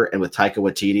character. And with Taika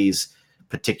Waititi's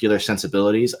particular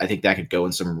sensibilities, I think that could go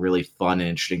in some really fun and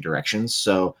interesting directions.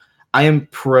 So I am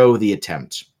pro the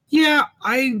attempt. Yeah,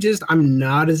 I'm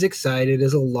not as excited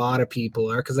as a lot of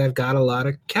people are because I've got a lot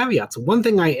of caveats. One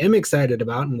thing I am excited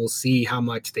about, and we'll see how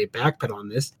much they backpedal on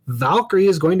this, Valkyrie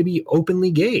is going to be openly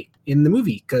gay in the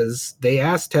movie because they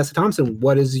asked Tessa Thompson,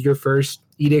 what is your first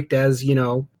edict as,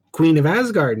 Queen of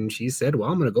Asgard? And she said, well,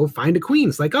 I'm going to go find a queen.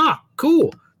 It's like,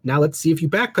 cool. Now let's see if you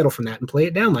backpedal from that and play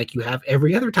it down like you have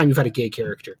every other time you've had a gay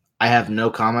character. I have no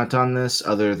comment on this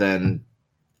other than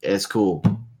it's cool.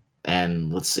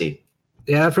 And let's see.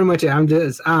 Yeah, pretty much it. I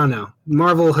don't know.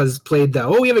 Marvel has played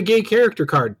we have a gay character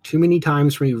card too many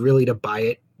times for me really to buy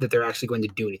it that they're actually going to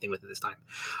do anything with it this time.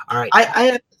 All right. I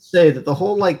have to say that the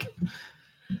whole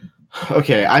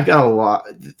okay, I've got a lot.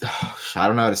 I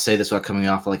don't know how to say this without coming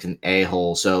off like an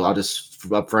a-hole, so I'll just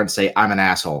up front say I'm an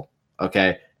asshole,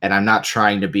 okay? And I'm not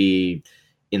trying to be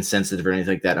insensitive or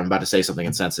anything like that. I'm about to say something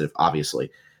insensitive,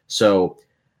 obviously. So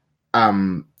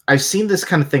I've seen this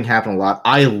kind of thing happen a lot.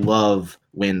 I love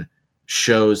when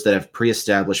shows that have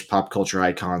pre-established pop culture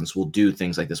icons will do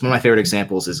things like this. One of my favorite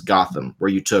examples is Gotham, where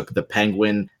you took the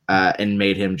Penguin and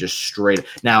made him just straight.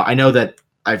 Now, I know that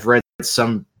I've read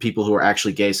some people who are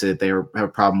actually gay say that they have a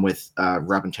problem with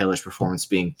Robin Taylor's performance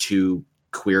being too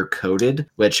queer-coded,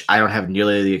 which I don't have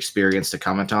nearly the experience to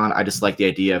comment on. I just like the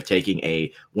idea of taking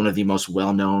one of the most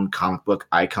well-known comic book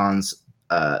icons,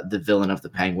 the villain of the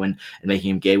Penguin, and making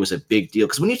him gay was a big deal.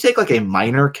 Because when you take like a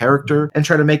minor character and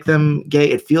try to make them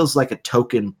gay, it feels like a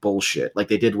token bullshit, like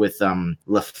they did with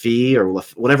Laffy or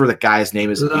whatever the guy's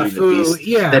name is,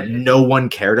 that no one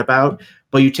cared about.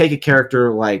 But you take a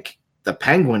character like the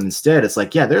Penguin instead, it's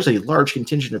like, there's a large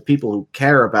contingent of people who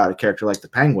care about a character like the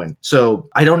Penguin. So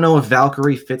I don't know if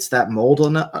Valkyrie fits that mold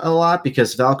a lot,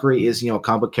 because Valkyrie is, a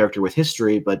comic book character with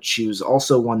history, but she was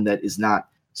also one that is not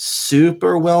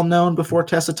super well known before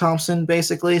Tessa Thompson,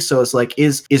 basically. So it's like,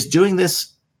 is doing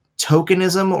this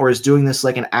tokenism, or is doing this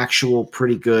like an actual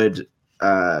pretty good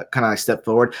kind of like step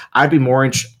forward? I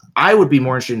would be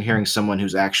more interested in hearing someone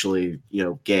who's actually,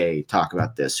 gay talk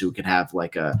about this, who can have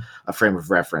like a frame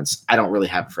of reference. I don't really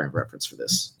have a frame of reference for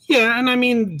this. Yeah, and I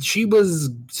mean, she was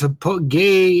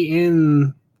gay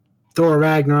in Thor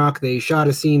Ragnarok. They shot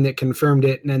a scene that confirmed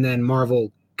it, and then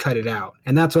Marvel cut it out.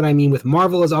 And that's what I mean with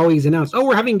Marvel has always announced,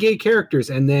 we're having gay characters,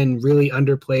 and then really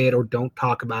underplay it or don't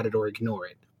talk about it or ignore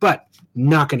it. But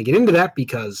not going to get into that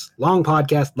because long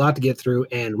podcast, a lot to get through,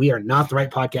 and we are not the right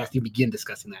podcast to begin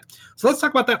discussing that. So let's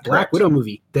talk about that Black Widow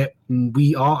movie that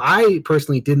I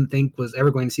personally didn't think was ever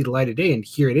going to see the light of day, and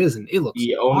here it is, and it looks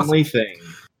awesome.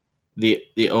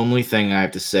 The only thing I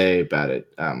have to say about it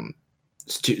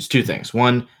is two things.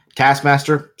 One,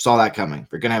 Taskmaster, saw that coming. If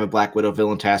you're going to have a Black Widow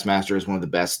villain, Taskmaster is one of the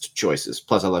best choices.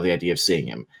 Plus, I love the idea of seeing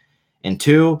him. And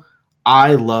two,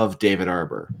 I love David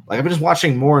Harbour. Like, I've been just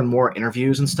watching more and more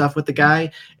interviews and stuff with the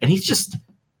guy, and he's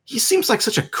he seems like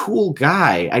such a cool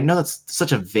guy. I know that's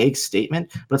such a vague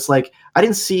statement, but it's like I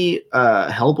didn't see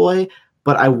Hellboy,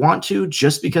 but I want to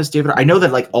just because David. I know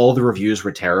that like all the reviews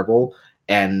were terrible,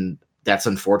 and that's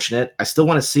unfortunate. I still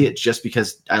want to see it just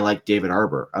because I like David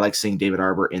Arbor. I like seeing David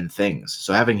Arbor in things.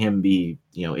 So having him be,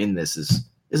 in this is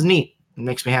neat. It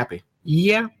makes me happy.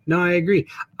 Yeah, no, I agree.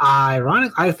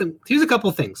 Ironic, I think here's a couple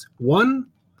of things. One,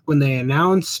 when they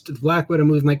announced the Black Widow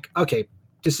movie, I'm like, okay,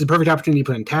 this is a perfect opportunity to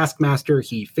put in Taskmaster.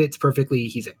 He fits perfectly.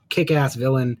 He's a kick-ass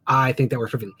villain. I think that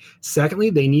works perfectly.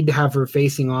 Secondly, they need to have her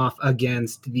facing off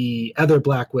against the other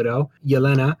Black Widow,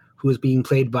 Yelena, who is being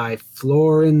played by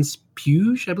Florence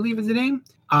Pugh, I believe is the name,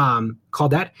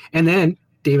 called that. And then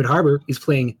David Harbour is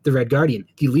playing the Red Guardian,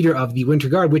 the leader of the Winter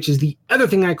Guard, which is the other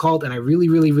thing I called, and I really,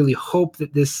 really, really hope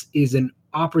that this is an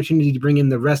opportunity to bring in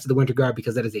the rest of the Winter Guard,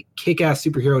 because that is a kick-ass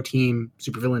superhero team,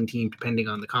 supervillain team, depending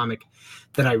on the comic,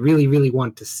 that I really, really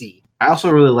want to see. I also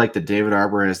really like that David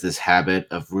Arbor has this habit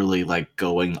of really like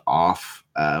going off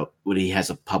when he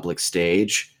has a public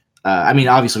stage. I mean,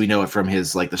 obviously we know it from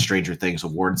his like the Stranger Things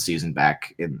award season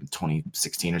back in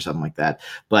 2016 or something like that.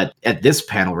 But at this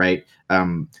panel, right,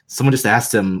 someone just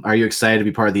asked him, "Are you excited to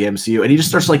be part of the MCU?" And he just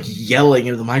starts like yelling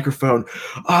into the microphone,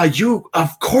 "You,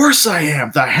 of course I am.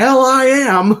 The hell I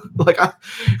am!"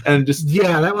 And just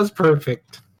yeah, that was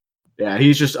perfect. Yeah,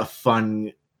 he's just a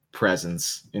fun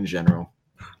presence in general.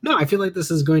 No, I feel like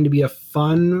this is going to be a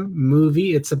fun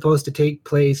movie. It's supposed to take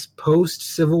place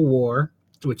post-Civil War,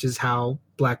 which is how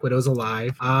Black Widow's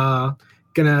alive.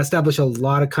 Gonna establish a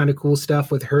lot of kind of cool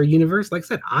stuff with her universe. Like I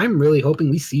said, I'm really hoping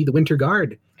we see the Winter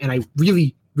Guard, and I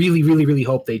really, really, really, really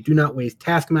hope they do not waste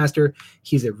Taskmaster.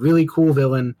 He's a really cool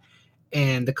villain,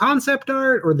 and the concept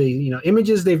art or the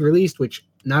images they've released, which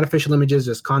not official images,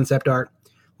 just concept art,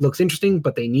 looks interesting.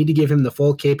 But they need to give him the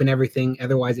full cape and everything,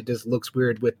 otherwise it just looks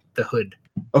weird with the hood.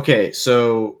 Okay,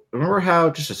 so remember how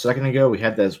just a second ago we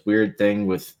had this weird thing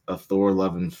with a Thor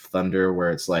Love and Thunder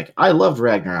where it's like, I loved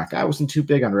Ragnarok. I wasn't too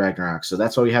big on Ragnarok, so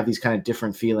that's why we have these kind of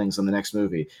different feelings on the next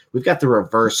movie. We've got the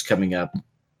reverse coming up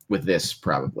with this,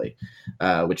 probably,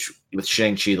 which with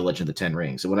Shang-Chi, The Legend of the Ten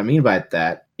Rings. And what I mean by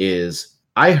that is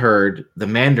I heard the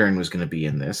Mandarin was going to be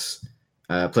in this,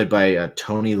 played by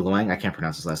Tony Leung. I can't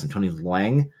pronounce his last name. Tony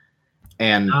Leung.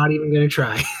 And not even going to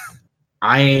try.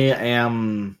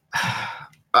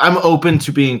 I'm open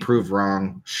to being proved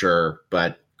wrong, sure,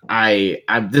 but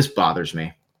this bothers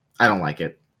me. I don't like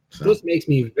it. So. This makes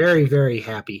me very, very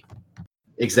happy.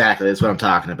 Exactly, that's what I'm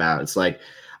talking about. It's like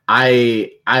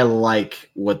I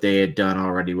like what they had done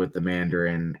already with the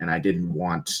Mandarin, and I didn't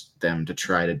want them to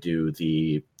try to do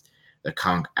the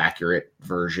comic accurate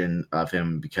version of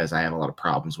him because I have a lot of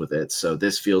problems with it. So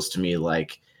this feels to me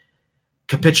like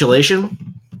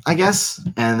capitulation, I guess,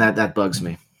 and that bugs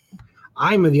me.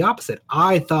 I'm the opposite.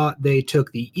 I thought they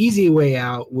took the easy way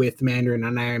out with Mandarin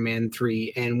on Iron Man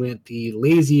 3 and went the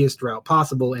laziest route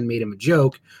possible and made him a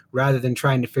joke, rather than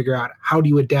trying to figure out how do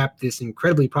you adapt this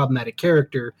incredibly problematic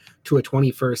character to a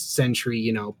 21st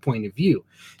century, point of view.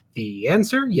 The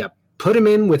answer, yep, put him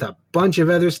in with a bunch of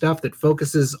other stuff that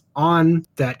focuses on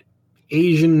that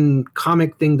Asian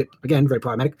comic thing that, again, very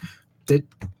problematic, that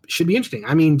should be interesting.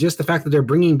 I mean, just the fact that they're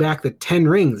bringing back the 10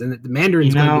 rings and that the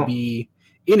Mandarin's going to be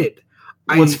in it.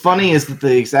 What's funny is that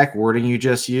the exact wording you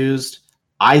just used,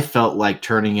 I felt like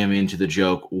turning him into the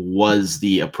joke was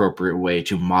the appropriate way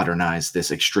to modernize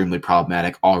this extremely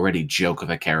problematic, already joke of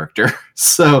a character.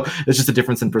 So it's just a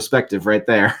difference in perspective right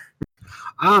there.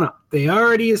 I don't know. They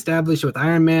already established with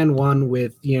Iron Man 1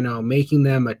 with, making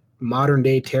them a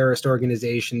modern-day terrorist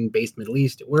organization based Middle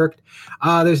East. It worked.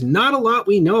 There's not a lot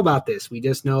we know about this. We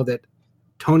just know that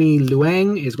Tony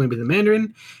Leung is going to be the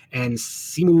Mandarin, and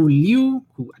Simu Liu,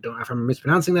 who I don't know if I'm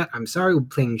mispronouncing that, I'm sorry,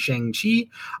 playing Shang-Chi.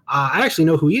 I actually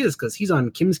know who he is because he's on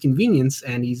Kim's Convenience,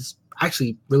 and he's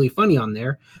actually really funny on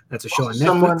there. That's a show on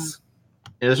Netflix.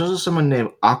 There's also someone named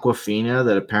Aquafina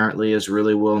that apparently is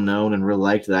really well known and real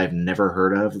liked that I've never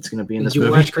heard of. It's going to be in this movie.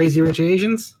 Did you watch Crazy Rich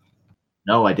Asians?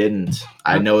 No, I didn't.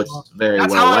 I know it's very well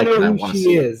liked. That's how I know who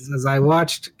she is. As I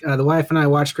watched, the wife and I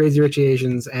watched Crazy Rich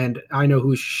Asians, and I know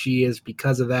who she is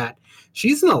because of that.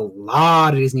 She's in a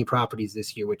lot of Disney properties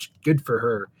this year, which good for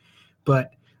her.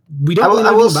 But we don't really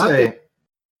know about it.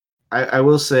 I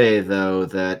will say, though,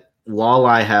 that while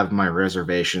I have my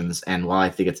reservations and while I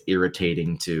think it's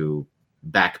irritating to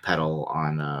backpedal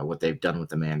on what they've done with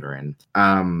the Mandarin,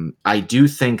 I do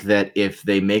think that if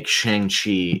they make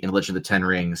Shang-Chi in Legend of the Ten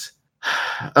Rings...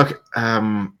 Okay.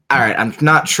 All right. I'm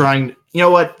not trying. You know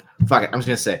what? Fuck it. I'm just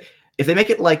gonna say, if they make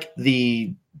it like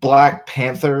the Black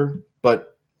Panther,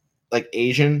 but like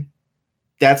Asian,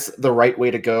 that's the right way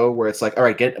to go. Where it's like, all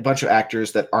right, get a bunch of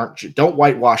actors that don't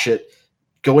whitewash it.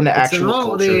 go into It's actual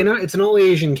culture. it's an all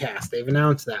Asian cast. They've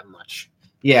announced that much.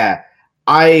 Yeah,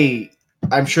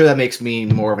 I'm sure that makes me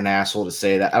more of an asshole to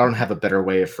say that. I don't have a better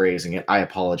way of phrasing it. I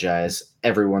apologize.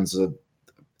 I'm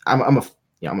a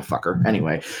I'm a fucker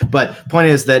anyway. But point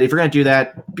is that if you're gonna do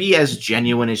that, be as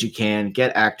genuine as you can.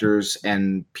 Get actors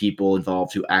and people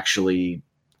involved who actually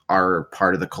are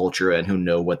part of the culture and who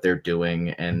know what they're doing,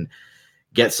 and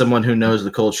get someone who knows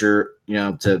the culture,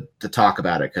 to talk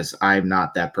about it. Because I'm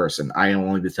not that person. I am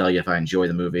only to tell you if I enjoy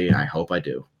the movie. I hope I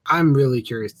do. I'm really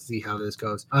curious to see how this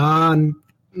goes.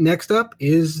 Next up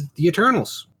is the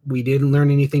Eternals. We didn't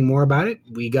learn anything more about it.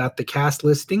 We got the cast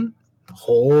listing, a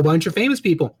whole bunch of famous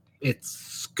people.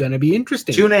 It's gonna be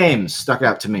interesting. 2 names stuck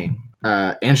out to me: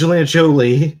 Angelina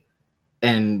Jolie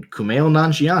and Kumail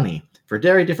Nanjiani, for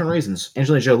very different reasons.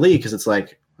 Angelina Jolie, because it's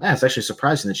like, it's actually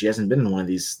surprising that she hasn't been in one of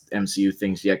these MCU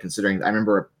things yet, considering I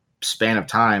remember a span of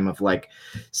time of like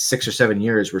 6 or 7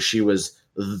 years where she was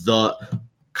the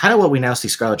kind of what we now see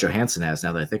Scarlett Johansson as,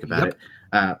 now that I think about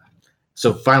it.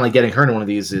 So finally getting her into one of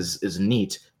these is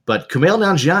neat. But Kumail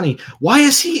Nanjiani, why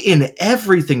is he in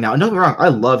everything now? Don't get me wrong, I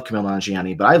love Kumail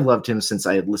Nanjiani, but I've loved him since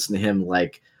I had listened to him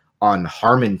like on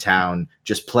Harmontown,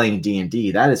 just playing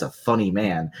D&D. That is a funny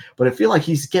man. But I feel like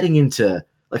he's getting into,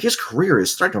 like, his career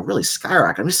is starting to really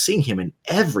skyrocket. I'm just seeing him in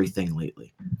everything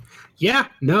lately. Yeah,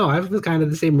 no, I have kind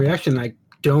of the same reaction. I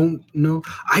don't know.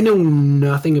 I know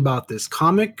nothing about this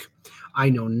comic. I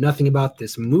know nothing about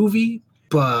this movie,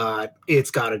 but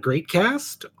it's got a great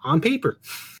cast on paper.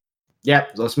 Yeah,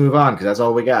 let's move on, because that's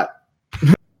all we got.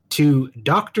 To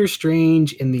Doctor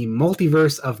Strange in the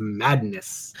Multiverse of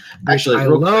Madness. Actually, I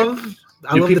love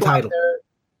the title.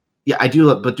 Yeah, I do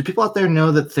love, but do people out there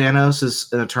know that Thanos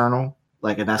is an Eternal?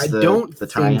 Like, and that's the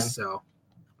tie-in? Think so.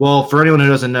 Well, for anyone who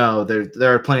doesn't know,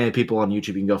 there are plenty of people on YouTube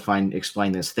you can go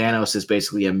explain this. Thanos is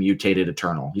basically a mutated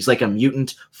Eternal. He's like a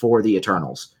mutant for the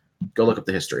Eternals. Go look up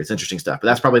the history. It's interesting stuff. But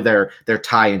that's probably their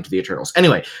tie into the Eternals.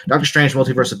 Anyway, Doctor Strange,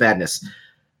 Multiverse of Madness.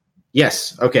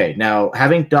 Yes. Okay. Now,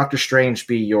 having Doctor Strange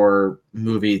be your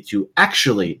movie to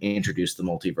actually introduce the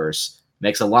multiverse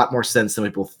makes a lot more sense than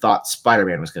people thought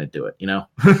Spider-Man was going to do it,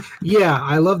 Yeah,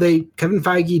 I love Kevin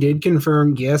Feige did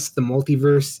confirm, yes, the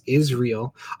multiverse is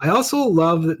real. I also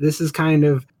love that this is kind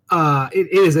of, I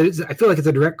feel like it's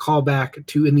a direct callback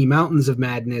to In the Mountains of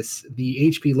Madness, the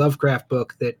H.P. Lovecraft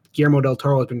book that Guillermo del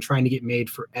Toro has been trying to get made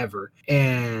forever.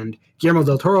 And Guillermo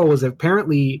del Toro was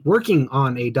apparently working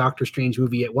on a Doctor Strange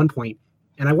movie at one point.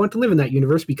 And I want to live in that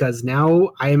universe because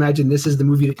now I imagine this is the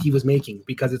movie that he was making,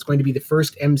 because it's going to be the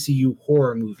first MCU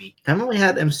horror movie. Haven't we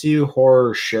had MCU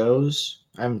horror shows?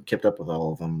 I haven't kept up with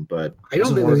all of them, but I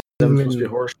don't think there's even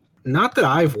horror shows. Not that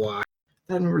I've watched.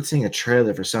 I remember seeing a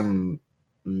trailer for some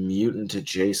mutant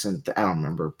adjacent. I don't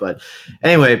remember, but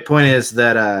anyway, point is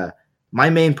that my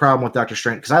main problem with Doctor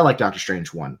Strange, because I like Doctor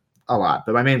Strange 1 a lot,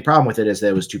 but my main problem with it is that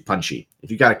it was too punchy.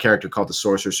 If you got a character called the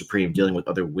Sorcerer Supreme dealing with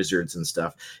other wizards and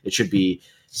stuff, it should be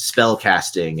spell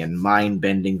casting and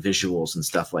mind-bending visuals and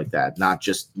stuff like that, not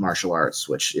just martial arts,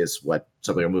 which is what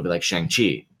something like a movie like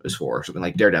Shang-Chi is for, or something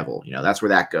like Daredevil. That's where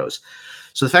that goes.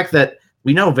 So the fact that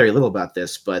we know very little about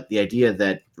this, but the idea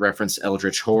that reference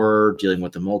eldritch horror, dealing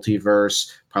with the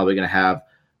multiverse, probably going to have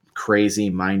crazy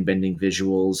mind-bending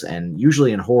visuals, and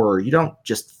usually in horror you don't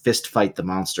just fist fight the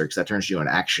monster, because that turns you into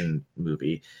an action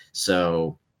movie.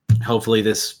 So hopefully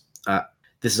this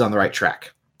is on the right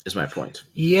track, is my point.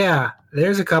 Yeah,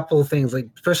 there's a couple of things, like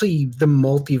especially the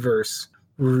multiverse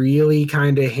really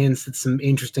kind of hints at some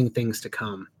interesting things to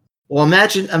come. Well,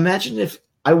 imagine if,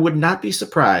 I would not be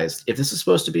surprised if this is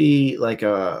supposed to be like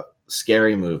a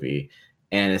scary movie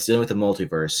and it's dealing with the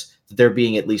multiverse, there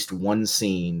being at least one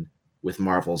scene with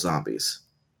Marvel zombies.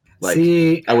 Like,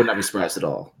 see, I would not be surprised at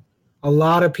all. A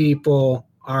lot of people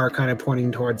are kind of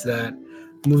pointing towards that.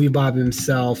 Movie Bob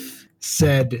himself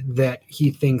said that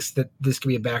he thinks that this could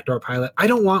be a backdoor pilot. I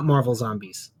don't want Marvel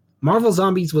zombies. Marvel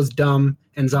zombies was dumb,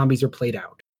 and zombies are played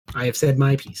out. I have said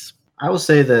my piece. I will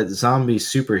say that zombie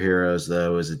superheroes,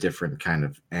 though, is a different kind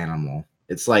of animal.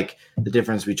 It's like the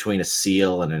difference between a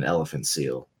seal and an elephant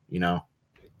seal,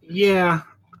 Yeah.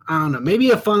 I don't know.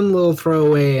 Maybe a fun little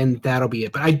throwaway, and that'll be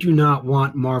it. But I do not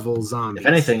want Marvel zombies. If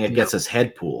anything, it gets us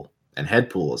Headpool, and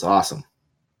Headpool is awesome.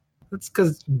 That's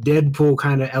because Deadpool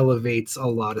kind of elevates a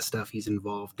lot of stuff he's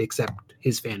involved, except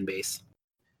his fan base.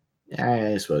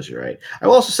 Yeah, I suppose you're right. I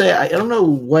will also say, I don't know,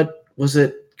 what was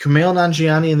it, Kumail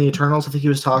Nanjiani in the Eternals? I think he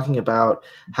was talking about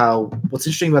how what's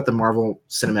interesting about the Marvel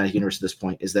Cinematic Universe at this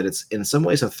point is that it's in some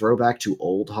ways a throwback to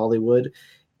old Hollywood,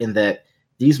 in that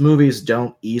these movies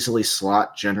don't easily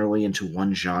slot generally into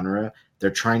one genre. They're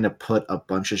trying to put a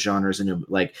bunch of genres into,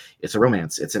 like, it's a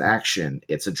romance, it's an action,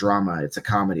 it's a drama, it's a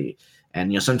comedy.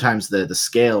 And sometimes the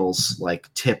scales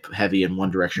like tip heavy in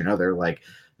one direction or another. Like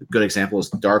a good example is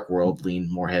Dark World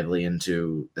leaned more heavily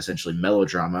into essentially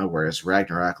melodrama, whereas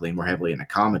Ragnarok leaned more heavily into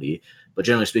comedy. But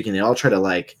generally speaking, they all try to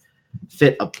like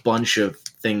fit a bunch of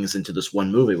things into this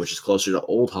one movie, which is closer to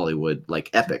old Hollywood, like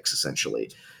epics, essentially.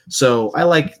 So I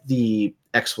like the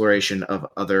exploration of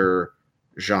other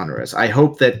genres. I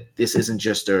hope that this isn't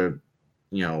just a,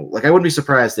 like I wouldn't be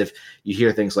surprised if you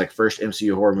hear things like first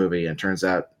MCU horror movie and it turns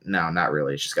out, no, not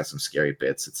really. It's just got some scary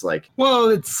bits. It's like, well,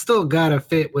 it's still got to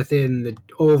fit within the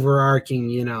overarching,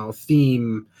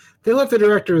 theme. They let the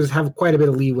directors have quite a bit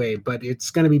of leeway, but it's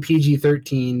going to be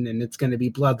PG-13 and it's going to be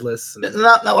bloodless.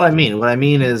 Not what I mean. What I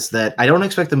mean is that I don't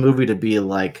expect the movie to be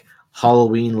like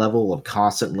Halloween level of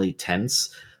constantly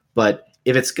tense, but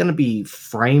if it's going to be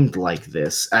framed like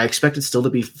this, I expect it still to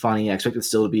be funny. I expect it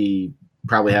still to be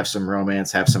probably have some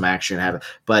romance, have some action,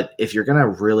 but if you're going to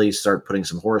really start putting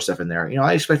some horror stuff in there,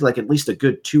 I expect like at least a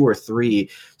good 2 or 3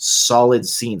 solid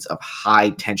scenes of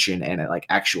high tension and like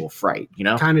actual fright,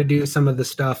 Kind of do some of the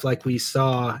stuff like we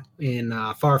saw in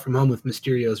Far From Home with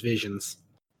Mysterio's visions.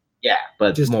 Yeah,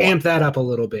 but just more. amp that up a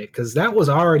little bit, because that was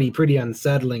already pretty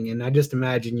unsettling. And I just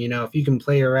imagine, if you can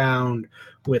play around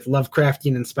with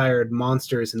Lovecraftian inspired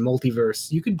monsters and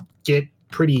multiverse, you could get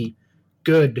pretty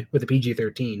good with a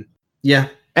PG-13. Yeah.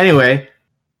 Anyway,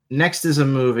 next is a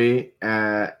movie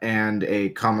and a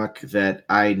comic that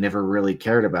I never really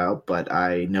cared about, but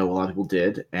I know a lot of people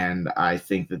did, and I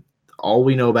think that all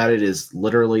we know about it is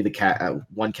literally the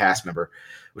one cast member,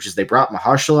 which is they brought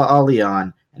Mahershala Ali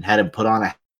on and had him put on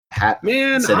a hat.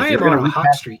 Man, I am on a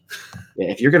hot streak. Yeah,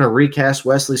 if you're going to recast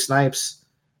Wesley Snipes,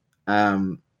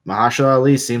 Mahershala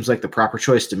Ali seems like the proper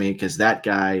choice to me, because that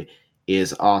guy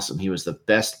is awesome. He was the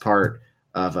best part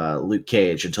of Luke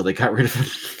Cage until they got rid of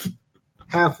him.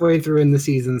 Halfway through in the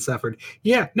season, suffered.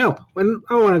 Yeah, no, when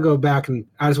I want to go back and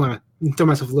I just want to throw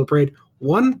myself a little parade.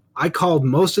 1, I called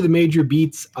most of the major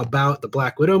beats about the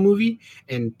Black Widow movie.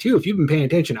 And 2, if you've been paying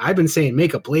attention, I've been saying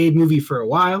make a Blade movie for a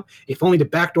while, if only to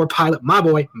backdoor pilot my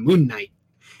boy, Moon Knight.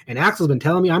 And Axel's been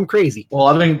telling me I'm crazy. Well,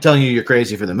 I've been telling you you're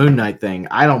crazy for the Moon Knight thing.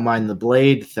 I don't mind the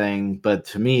Blade thing, but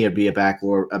to me, it'd be a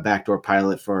backdoor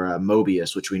pilot for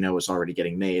Mobius, which we know is already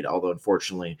getting made, although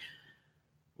unfortunately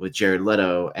with Jared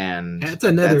Leto. And that's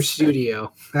another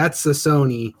studio. That's a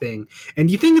Sony thing. And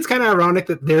do you think it's kind of ironic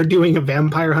that they're doing a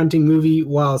vampire hunting movie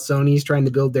while Sony's trying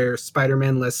to build their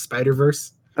Spider-Man-less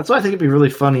Spider-Verse? That's why I think it'd be really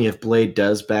funny if Blade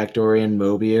does backdoor in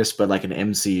Mobius, but like an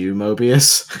MCU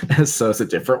Mobius, so it's a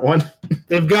different one.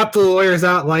 They've got the lawyers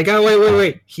out like, oh,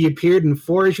 wait. He appeared in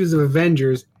 4 issues of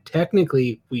Avengers.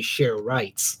 Technically, we share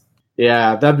rights.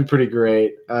 Yeah, that'd be pretty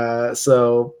great.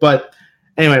 But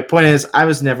anyway, point is, I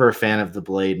was never a fan of the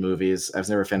Blade movies. I was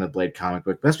never a fan of the Blade comic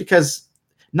book. But that's because,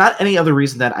 not any other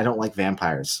reason, that I don't like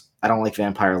vampires. I don't like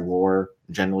vampire lore,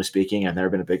 generally speaking. I've never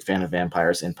been a big fan of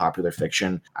vampires in popular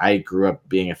fiction. I grew up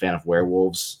being a fan of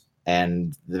werewolves,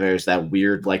 and there's that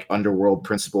weird like underworld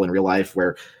principle in real life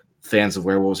where fans of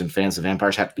werewolves and fans of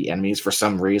vampires have to be enemies for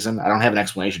some reason. I don't have an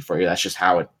explanation for you. That's just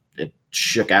how it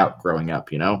shook out growing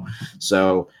up,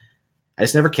 So I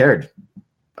just never cared.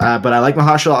 But I like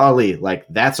Mahershala Ali. Like,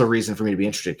 that's a reason for me to be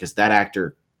interested, because that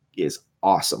actor is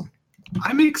awesome.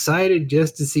 I'm excited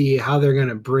just to see how they're going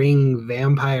to bring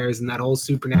vampires and that whole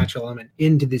supernatural element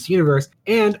into this universe.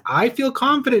 And I feel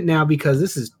confident now, because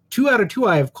this is 2 out of 2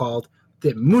 I have called,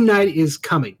 that Moon Knight is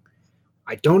coming.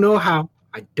 I don't know how,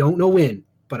 I don't know when,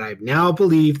 but I now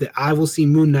believe that I will see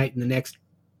Moon Knight in the next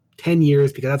 10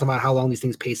 years, because that's about how long these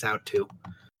things pace out to.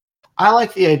 I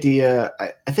like the idea.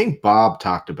 I think Bob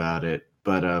talked about it,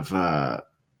 but that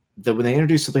when they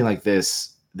introduce something like this,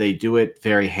 they do it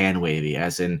very hand-wavy,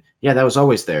 as in, yeah, that was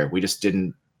always there. We just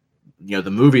didn't,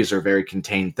 the movies are very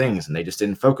contained things, and they just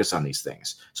didn't focus on these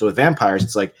things. So with vampires,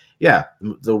 it's like, yeah,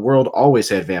 the world always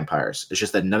had vampires. It's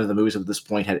just that none of the movies at this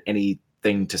point had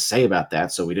anything to say about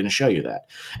that, so we didn't show you that.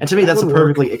 And to me, that's a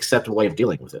perfectly acceptable way of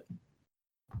dealing with it.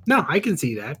 No, I can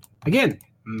see that. Again,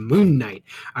 Moon Knight.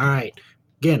 All right.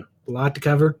 Again, a lot to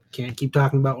cover. Can't keep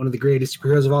talking about one of the greatest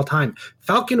superheroes of all time.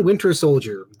 Falcon Winter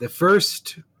Soldier, the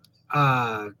first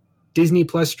Disney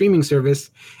Plus streaming service,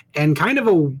 and kind of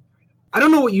I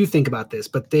don't know what you think about this,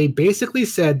 but they basically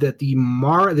said that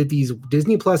that these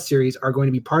Disney Plus series are going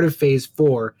to be part of Phase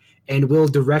 4 and will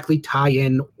directly tie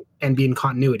in and be in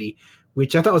continuity,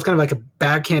 which I thought was kind of like a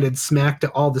backhanded smack to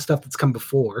all the stuff that's come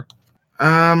before.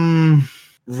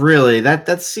 Really,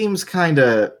 that seems kind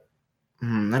of,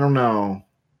 I don't know,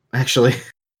 actually,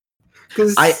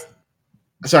 because I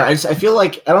feel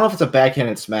like, I don't know if it's a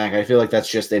backhanded smack. I feel like that's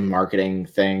just a marketing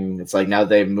thing. It's like, now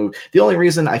they've moved. The only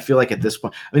reason I feel like at this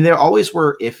point, I mean, they always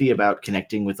were iffy about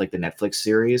connecting with like the Netflix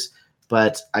series,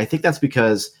 but I think that's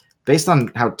because based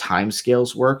on how time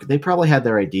scales work, they probably had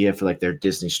their idea for like their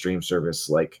Disney stream service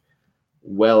like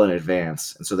well in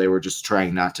advance, and so they were just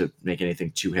trying not to make anything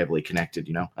too heavily connected,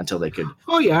 until they could.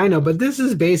 Oh yeah, I know, but this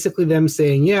is basically them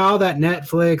saying, yeah, all that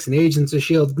Netflix and Agents of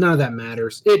S.H.I.E.L.D., none of that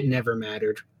matters. It never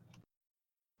mattered.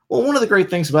 Well, one of the great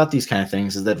things about these kind of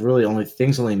things is that really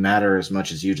things only matter as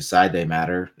much as you decide they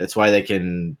matter. That's why they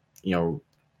can,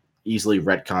 easily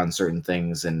retcon certain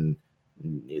things, and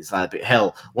it's not a big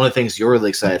hell. One of the things you're really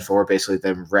excited for, basically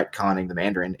them retconning the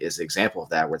Mandarin, is an example of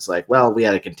that, where it's like, well, we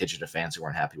had a contingent of fans who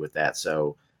weren't happy with that,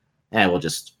 so we'll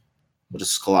just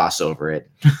gloss over it.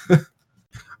 All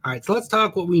right, so let's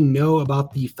talk what we know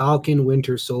about the Falcon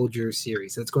Winter Soldier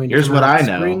series. That's going to Here's come what out I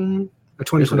know. spring of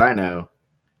 2020. Here's what I know.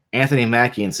 Anthony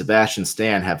Mackie and Sebastian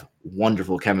Stan have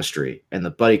wonderful chemistry, and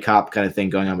the buddy cop kind of thing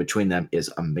going on between them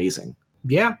is amazing.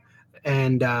 Yeah,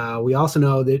 and we also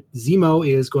know that Zemo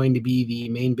is going to be the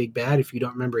main big bad. If you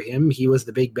don't remember him, he was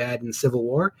the big bad in Civil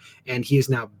War, and he is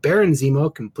now Baron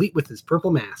Zemo, complete with his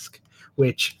purple mask,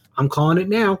 which I'm calling it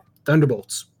now,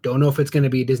 Thunderbolts. Don't know if it's going to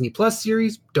be a Disney Plus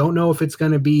series. Don't know if it's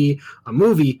going to be a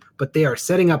movie, but they are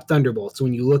setting up Thunderbolts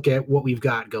when you look at what we've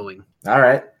got going. All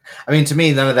right. I mean, to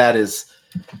me, none of that is...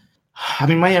 I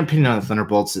mean, my opinion on the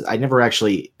Thunderbolts is I never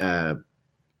actually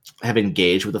have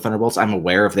engaged with the Thunderbolts. I'm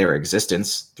aware of their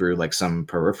existence through like some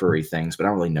periphery things, but I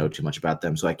don't really know too much about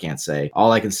them, so I can't say.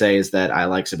 All I can say is that I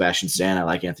like Sebastian Stan, I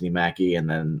like Anthony Mackie, and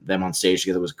then them on stage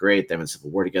together was great. Them in Civil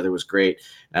War together was great,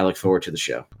 and I look forward to the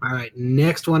show. All right,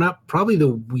 next one up, probably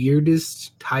the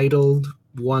weirdest titled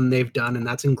one they've done, and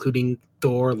that's including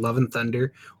Thor, Love and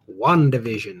Thunder,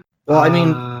 WandaVision. Well, I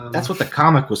mean, that's what the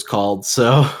comic was called,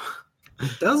 so...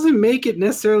 It doesn't make it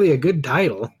necessarily a good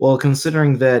title. Well,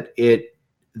 considering that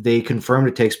they confirmed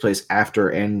it takes place after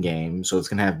Endgame, so it's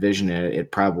going to have Vision in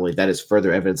it. That is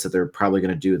further evidence that they're probably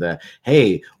going to do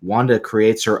hey, Wanda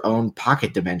creates her own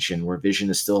pocket dimension where Vision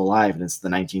is still alive, and it's the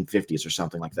 1950s or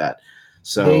something like that.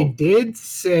 So they did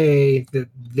say that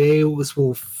they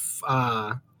will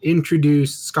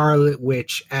introduce Scarlet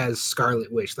Witch as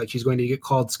Scarlet Witch, like she's going to get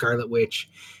called Scarlet Witch,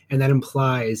 and that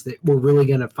implies that we're really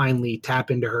going to finally tap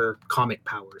into her comic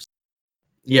powers.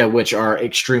 Yeah, which are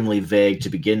extremely vague to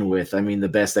begin with. I mean, the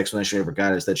best explanation I ever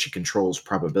got is that she controls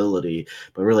probability,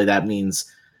 but really that means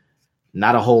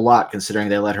not a whole lot considering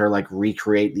they let her like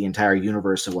recreate the entire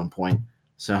universe at one point.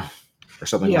 So, or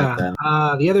something like that.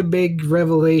 The other big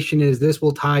revelation is this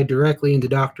will tie directly into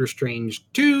Doctor Strange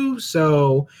 2,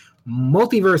 so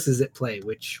multiverse is at play,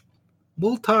 which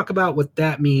we'll talk about what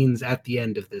that means at the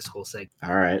end of this whole segment.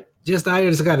 All right. I just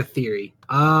got a theory.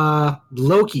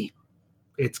 Loki.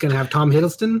 It's going to have Tom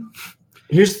Hiddleston.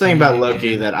 Here's the thing about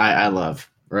Loki that I love,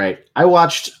 right? I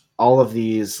watched all of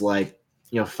these 5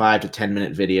 to 10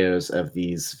 minute videos of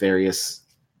these various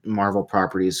Marvel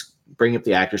properties, bring up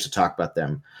the actors to talk about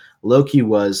them. Loki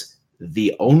was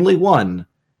the only one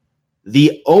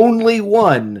that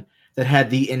had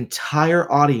the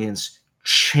entire audience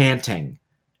chanting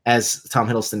as Tom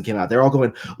Hiddleston came out. They're all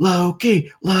going,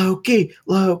 Loki, Loki,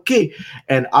 Loki.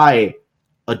 And I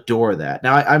adore that.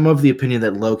 Now, I'm of the opinion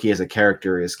that Loki as a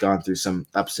character has gone through some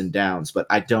ups and downs, but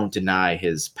I don't deny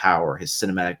his power, his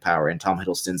cinematic power, and Tom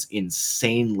Hiddleston's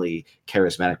insanely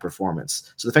charismatic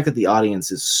performance. So the fact that the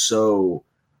audience is so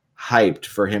hyped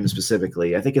for him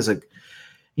specifically, I think is a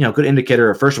good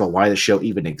indicator of, first of all, why the show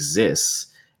even exists.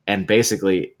 And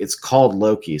basically, it's called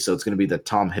Loki, so it's going to be the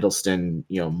Tom Hiddleston,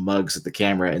 mugs at the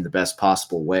camera in the best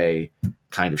possible way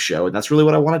kind of show, and that's really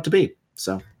what I want it to be.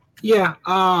 So, yeah,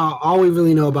 all we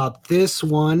really know about this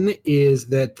one is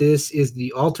that this is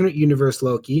the alternate universe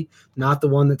Loki, not the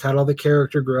one that's had all the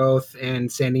character growth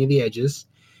and sanding of the edges.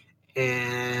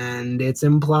 And it's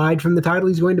implied from the title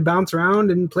he's going to bounce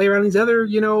around and play around these other,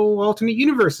 alternate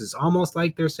universes, almost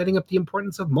like they're setting up the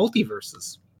importance of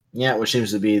multiverses. Yeah, which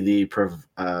seems to be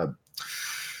I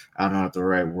don't know what the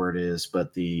right word is,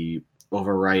 but the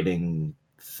overriding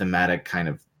thematic kind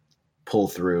of pull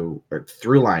through or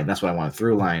through line. That's what I want.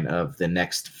 Through line of the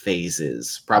next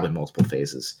phases, probably multiple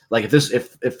phases. Like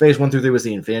if phase 1 through 3 was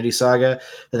the Infinity Saga,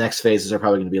 the next phases are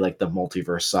probably going to be like the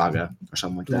Multiverse Saga or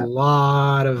something like that. A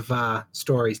lot of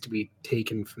stories to be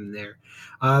taken from there.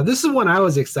 This is one I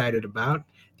was excited about.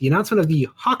 The announcement of the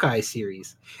Hawkeye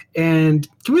series. And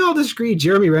can we all disagree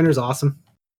Jeremy Renner's awesome?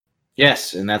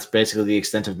 Yes, and that's basically the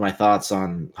extent of my thoughts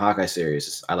on Hawkeye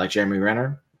series. I like Jeremy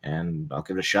Renner, and I'll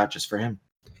give it a shot just for him.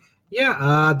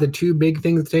 Yeah, the two big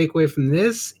things to take away from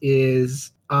this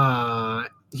is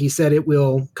he said it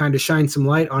will kind of shine some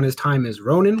light on his time as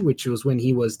Ronin, which was when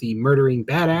he was the murdering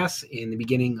badass in the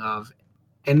beginning of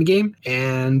Endgame,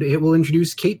 and it will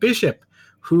introduce Kate Bishop,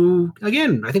 who,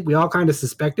 again, I think we all kind of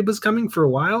suspected was coming for a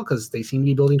while because they seem to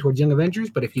be building towards Young Avengers.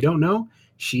 But if you don't know,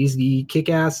 she's the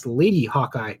kick-ass Lady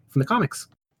Hawkeye from the comics.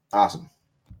 Awesome.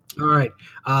 All right.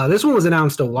 This one was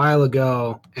announced a while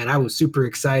ago, and I was super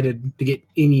excited to get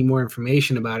any more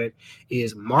information about it,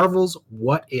 is Marvel's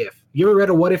What If. You ever read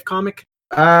a What If comic?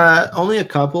 Only a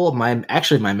couple. My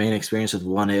main experience with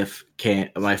What If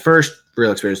my first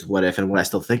real experience with What If, and what I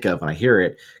still think of when I hear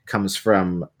it, comes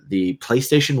from the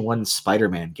PlayStation 1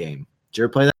 Spider-Man game. Did you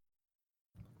ever play that?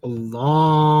 A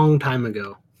long time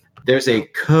ago. There's a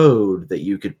code that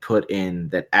you could put in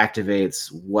that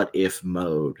activates What If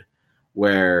mode,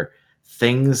 where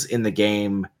things in the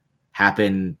game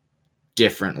happen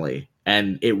differently.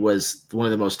 And it was one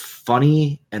of the most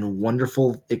funny and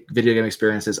wonderful video game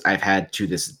experiences I've had to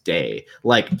this day.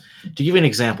 Like, to give you an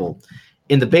example,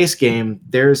 in the base game,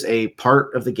 there's a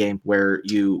part of the game where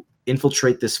you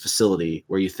infiltrate this facility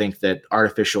where you think that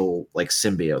artificial like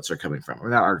symbiotes are coming from, or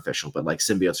not artificial, but like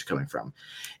symbiotes are coming from.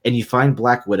 And you find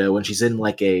Black Widow, and she's in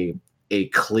like a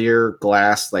clear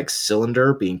glass like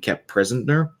cylinder being kept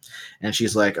prisoner, and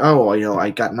she's like, oh, I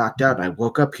got knocked out and I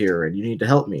woke up here and you need to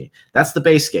help me. That's the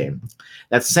base game.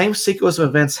 That same sequence of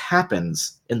events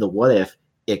happens in the What If,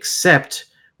 except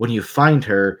when you find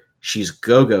her, she's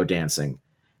go-go dancing.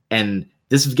 And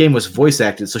this game was voice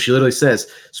acted, so she literally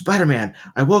says, Spider-Man,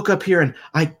 I woke up here and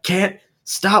I can't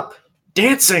stop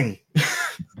dancing.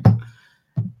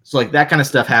 So like that kind of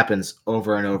stuff happens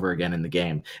over and over again in the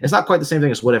game. It's not quite the same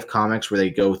thing as What If comics, where they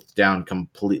go down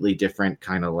completely different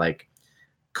kind of like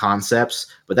concepts.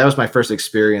 But that was my first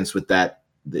experience with that,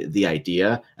 the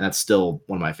idea, and that's still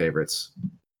one of my favorites.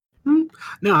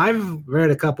 No, I've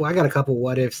read a couple. I got a couple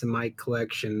What Ifs in my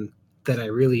collection that I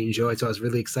really enjoyed, so I was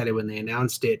really excited when they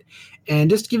announced it. And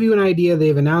just to give you an idea,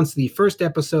 they've announced the first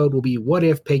episode will be What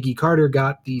If Peggy Carter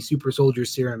got the super soldier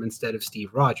serum instead of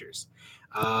Steve Rogers.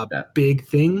 Big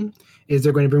thing is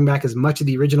they're going to bring back as much of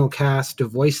the original cast to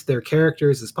voice their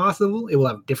characters as possible. It will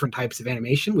have different types of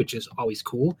animation, which is always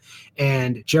cool.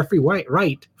 And Jeffrey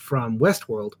Wright from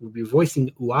Westworld will be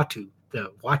voicing Uatu,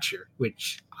 the Watcher,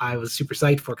 which I was super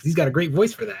psyched for because he's got a great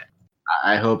voice for that.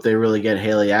 I hope they really get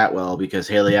Haley Atwell, because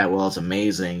Haley Atwell is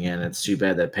amazing, and it's too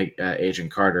bad that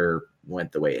Agent Carter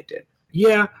went the way it did.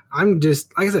 Yeah, I'm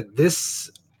just, like I said,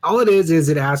 this, all it is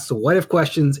it asks what if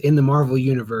questions in the Marvel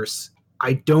Universe.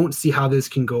 I don't see how this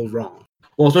can go wrong.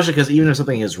 Well, especially because even if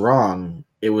something is wrong,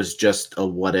 it was just a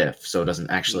what if, so it doesn't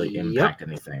actually impact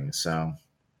anything. So,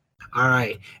 all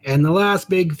right. And the last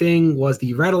big thing was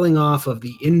the rattling off of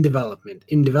the in development.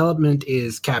 In development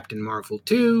is Captain Marvel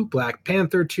 2, Black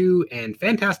Panther 2, and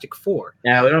Fantastic Four.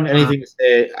 Now, we don't have anything to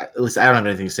say, at least I don't have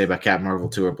anything to say about Captain Marvel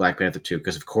 2 or Black Panther 2,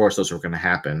 because of course those were going to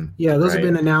happen. Yeah, those have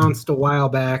been announced a while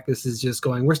back. This is just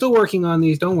going, we're still working on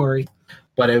these, don't worry.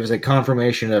 But it was a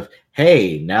confirmation of,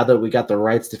 hey, now that we got the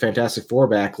rights to Fantastic Four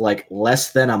back, like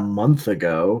less than a month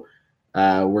ago,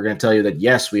 we're going to tell you that,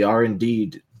 yes, we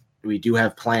do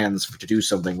have plans to do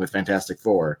something with Fantastic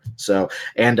Four. So,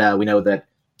 and we know that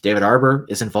David Harbour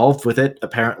is involved with it,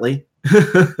 apparently.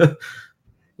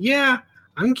 Yeah,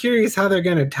 I'm curious how they're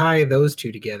going to tie those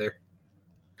two together.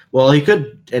 Well, he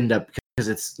could end up, because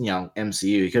it's,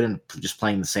 MCU, he could end up just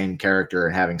playing the same character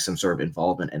and having some sort of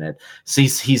involvement in it. So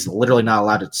he's literally not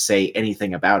allowed to say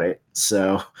anything about it.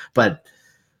 So, but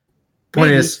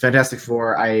point is, Fantastic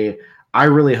Four, I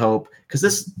really hope, because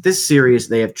this series,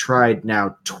 they have tried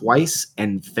now twice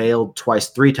and failed twice,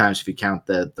 3 times if you count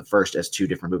the first as 2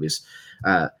 different movies,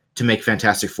 to make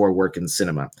Fantastic Four work in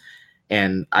cinema.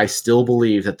 And I still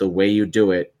believe that the way you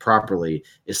do it properly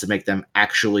is to make them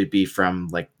actually be from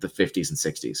like the 50s and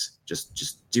 60s.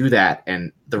 Just do that,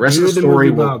 and the rest of the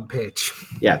story will pitch.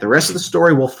 Yeah, the rest of the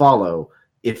story will follow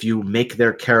if you make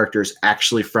their characters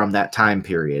actually from that time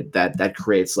period. That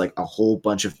creates like a whole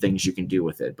bunch of things you can do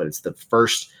with it, but it's the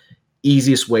first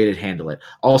easiest way to handle it.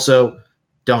 Also,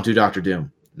 don't do Doctor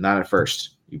Doom. Not at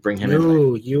first. You bring him in.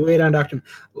 No, you wait on Doctor.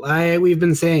 Like we've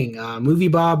been saying, Movie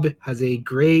Bob has a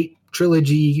great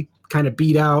trilogy, kind of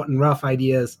beat out and rough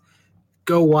ideas.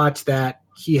 Go watch that.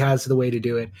 He has the way to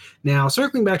do it. Now,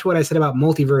 circling back to what I said about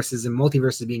multiverses and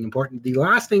multiverses being important, the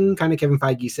last thing kind of Kevin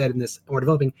Feige said in this, we're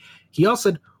developing, he also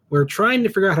said, we're trying to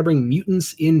figure out how to bring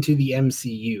mutants into the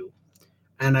MCU.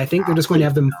 And I think they're just going to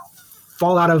have them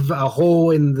fall out of a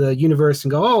hole in the universe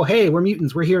and go, oh, hey, we're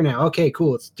mutants. We're here now. Okay,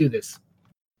 cool. Let's do this.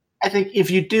 I think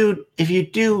if you do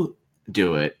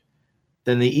it,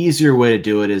 then the easier way to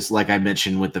do it is like I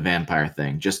mentioned with the vampire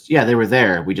thing. Just, they were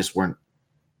there. We just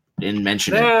didn't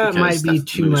mention it. That might be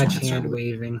too much hand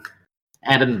waving.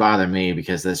 That didn't bother me,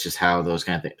 because that's just how those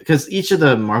kind of things. Because each of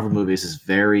the Marvel movies is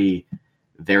very,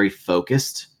 very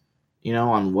focused.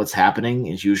 on what's happening.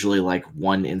 Is usually like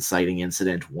one inciting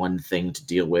incident, one thing to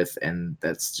deal with, and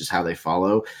that's just how they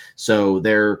follow. So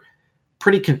they're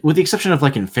pretty, with the exception of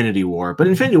like Infinity War, but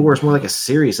Infinity War is more like a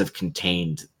series of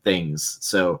contained things.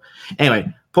 So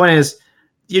anyway, point is,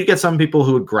 you'd get some people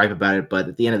who would gripe about it, but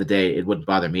at the end of the day, it wouldn't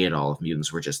bother me at all if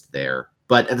mutants were just there.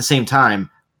 But at the same time,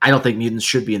 I don't think mutants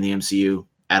should be in the MCU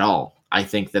at all. I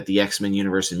think that the X-Men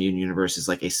universe and mutant universe is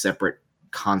like a separate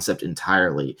concept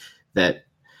entirely that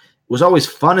was always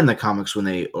fun in the comics when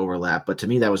they overlap, but to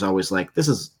me that was always like,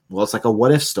 it's like a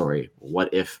what if story.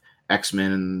 What if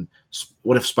X-Men and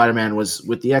what if Spider-Man was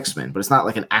with the X-Men? But it's not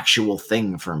like an actual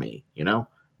thing for me,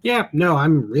 Yeah, no,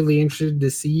 I'm really interested to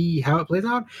see how it plays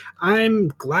out. I'm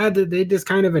glad that they just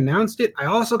kind of announced it. I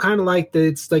also kind of like that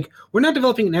it's like, we're not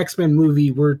developing an X-Men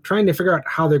movie, we're trying to figure out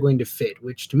how they're going to fit,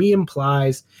 which to me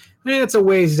implies it's a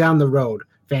ways down the road.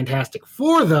 Fantastic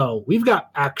Four, though, we've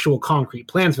got actual concrete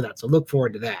plans for that, so look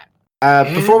forward to that.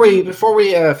 Before we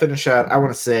finish out, I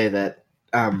want to say that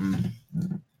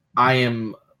I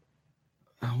am,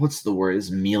 what's the word? It's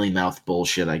mealy mouth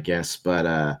bullshit, I guess, but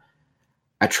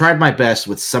I tried my best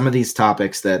with some of these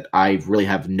topics that I really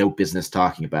have no business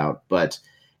talking about. But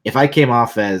if I came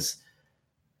off as,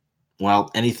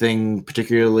 well, anything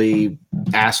particularly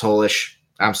asshole-ish,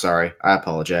 I'm sorry. I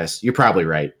apologize. You're probably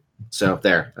right. So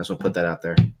there, I just want to put that out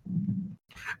there.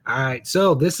 All right,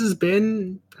 so this has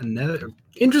been another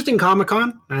interesting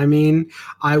Comicon. I mean,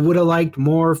 I would have liked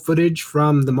more footage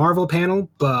from the Marvel panel,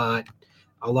 but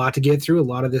a lot to get through. A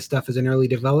lot of this stuff is in early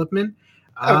development.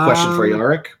 I have a question for you,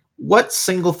 Ulrich. What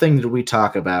single thing did we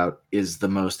talk about is the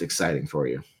most exciting for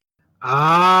you?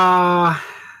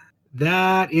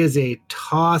 That is a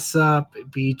toss-up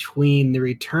between the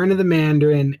Return of the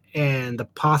Mandarin and the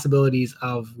possibilities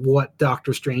of what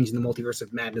Doctor Strange in the Multiverse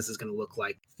of Madness is going to look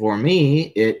like. For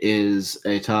me, it is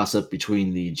a toss-up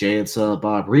between the Jay and Silent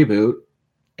Bob reboot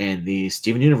and the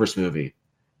Steven Universe movie.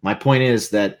 My point is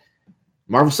that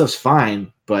Marvel stuff's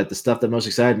fine, but the stuff that most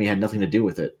excited me had nothing to do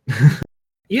with it.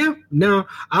 Yeah, no,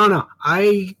 I don't know.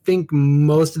 I think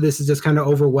most of this is just kind of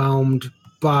overwhelmed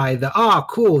by the,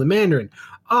 cool, the Mandarin.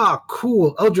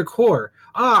 Cool, Eldritch Horror.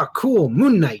 Cool,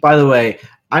 Moon Knight. By the way,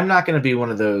 I'm not going to be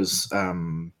one of those,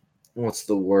 what's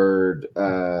the word,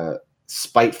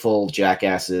 spiteful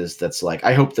jackasses that's like,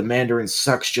 I hope the Mandarin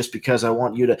sucks just because I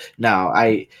want you to... No,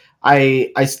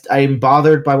 I'm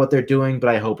bothered by what they're doing, but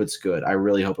I hope it's good. I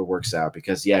really hope it works out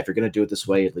because, yeah, if you're going to do it this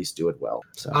way, at least do it well.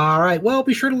 So. All right. Well,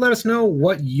 be sure to let us know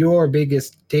what your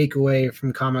biggest takeaway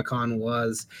from Comic-Con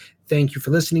was. Thank you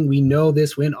for listening. We know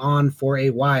this went on for a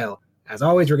while. As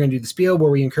always, we're going to do the spiel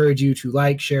where we encourage you to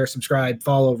like, share, subscribe,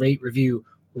 follow, rate, review,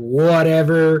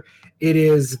 whatever it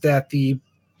is that the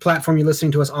platform you're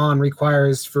listening to us on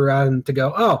requires for to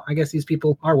go, I guess these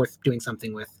people are worth doing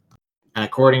something with. And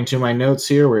according to my notes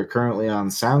here, we're currently on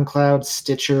SoundCloud,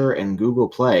 Stitcher, and Google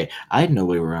Play. I didn't know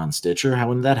we were on Stitcher.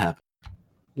 How did that happen?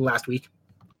 Last week.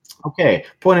 Okay.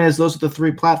 Point is, those are the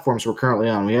 3 platforms we're currently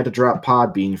on. We had to drop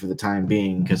Podbean for the time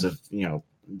being because of,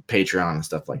 Patreon and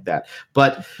stuff like that.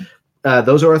 But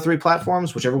those are our 3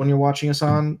 platforms. Whichever one you're watching us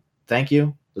on, thank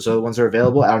you. Those are the ones that are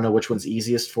available. I don't know which one's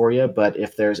easiest for you, but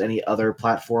if there's any other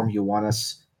platform you want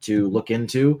us to look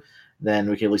into, then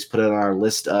we can at least put it on our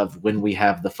list of when we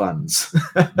have the funds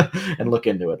and look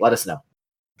into it. Let us know.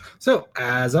 So,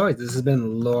 as always, this has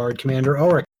been Lord Commander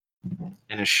Ulrich.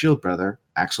 And his shield brother,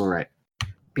 Axel Wright.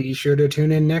 Be sure to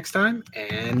tune in next time,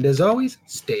 and as always,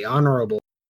 stay honorable.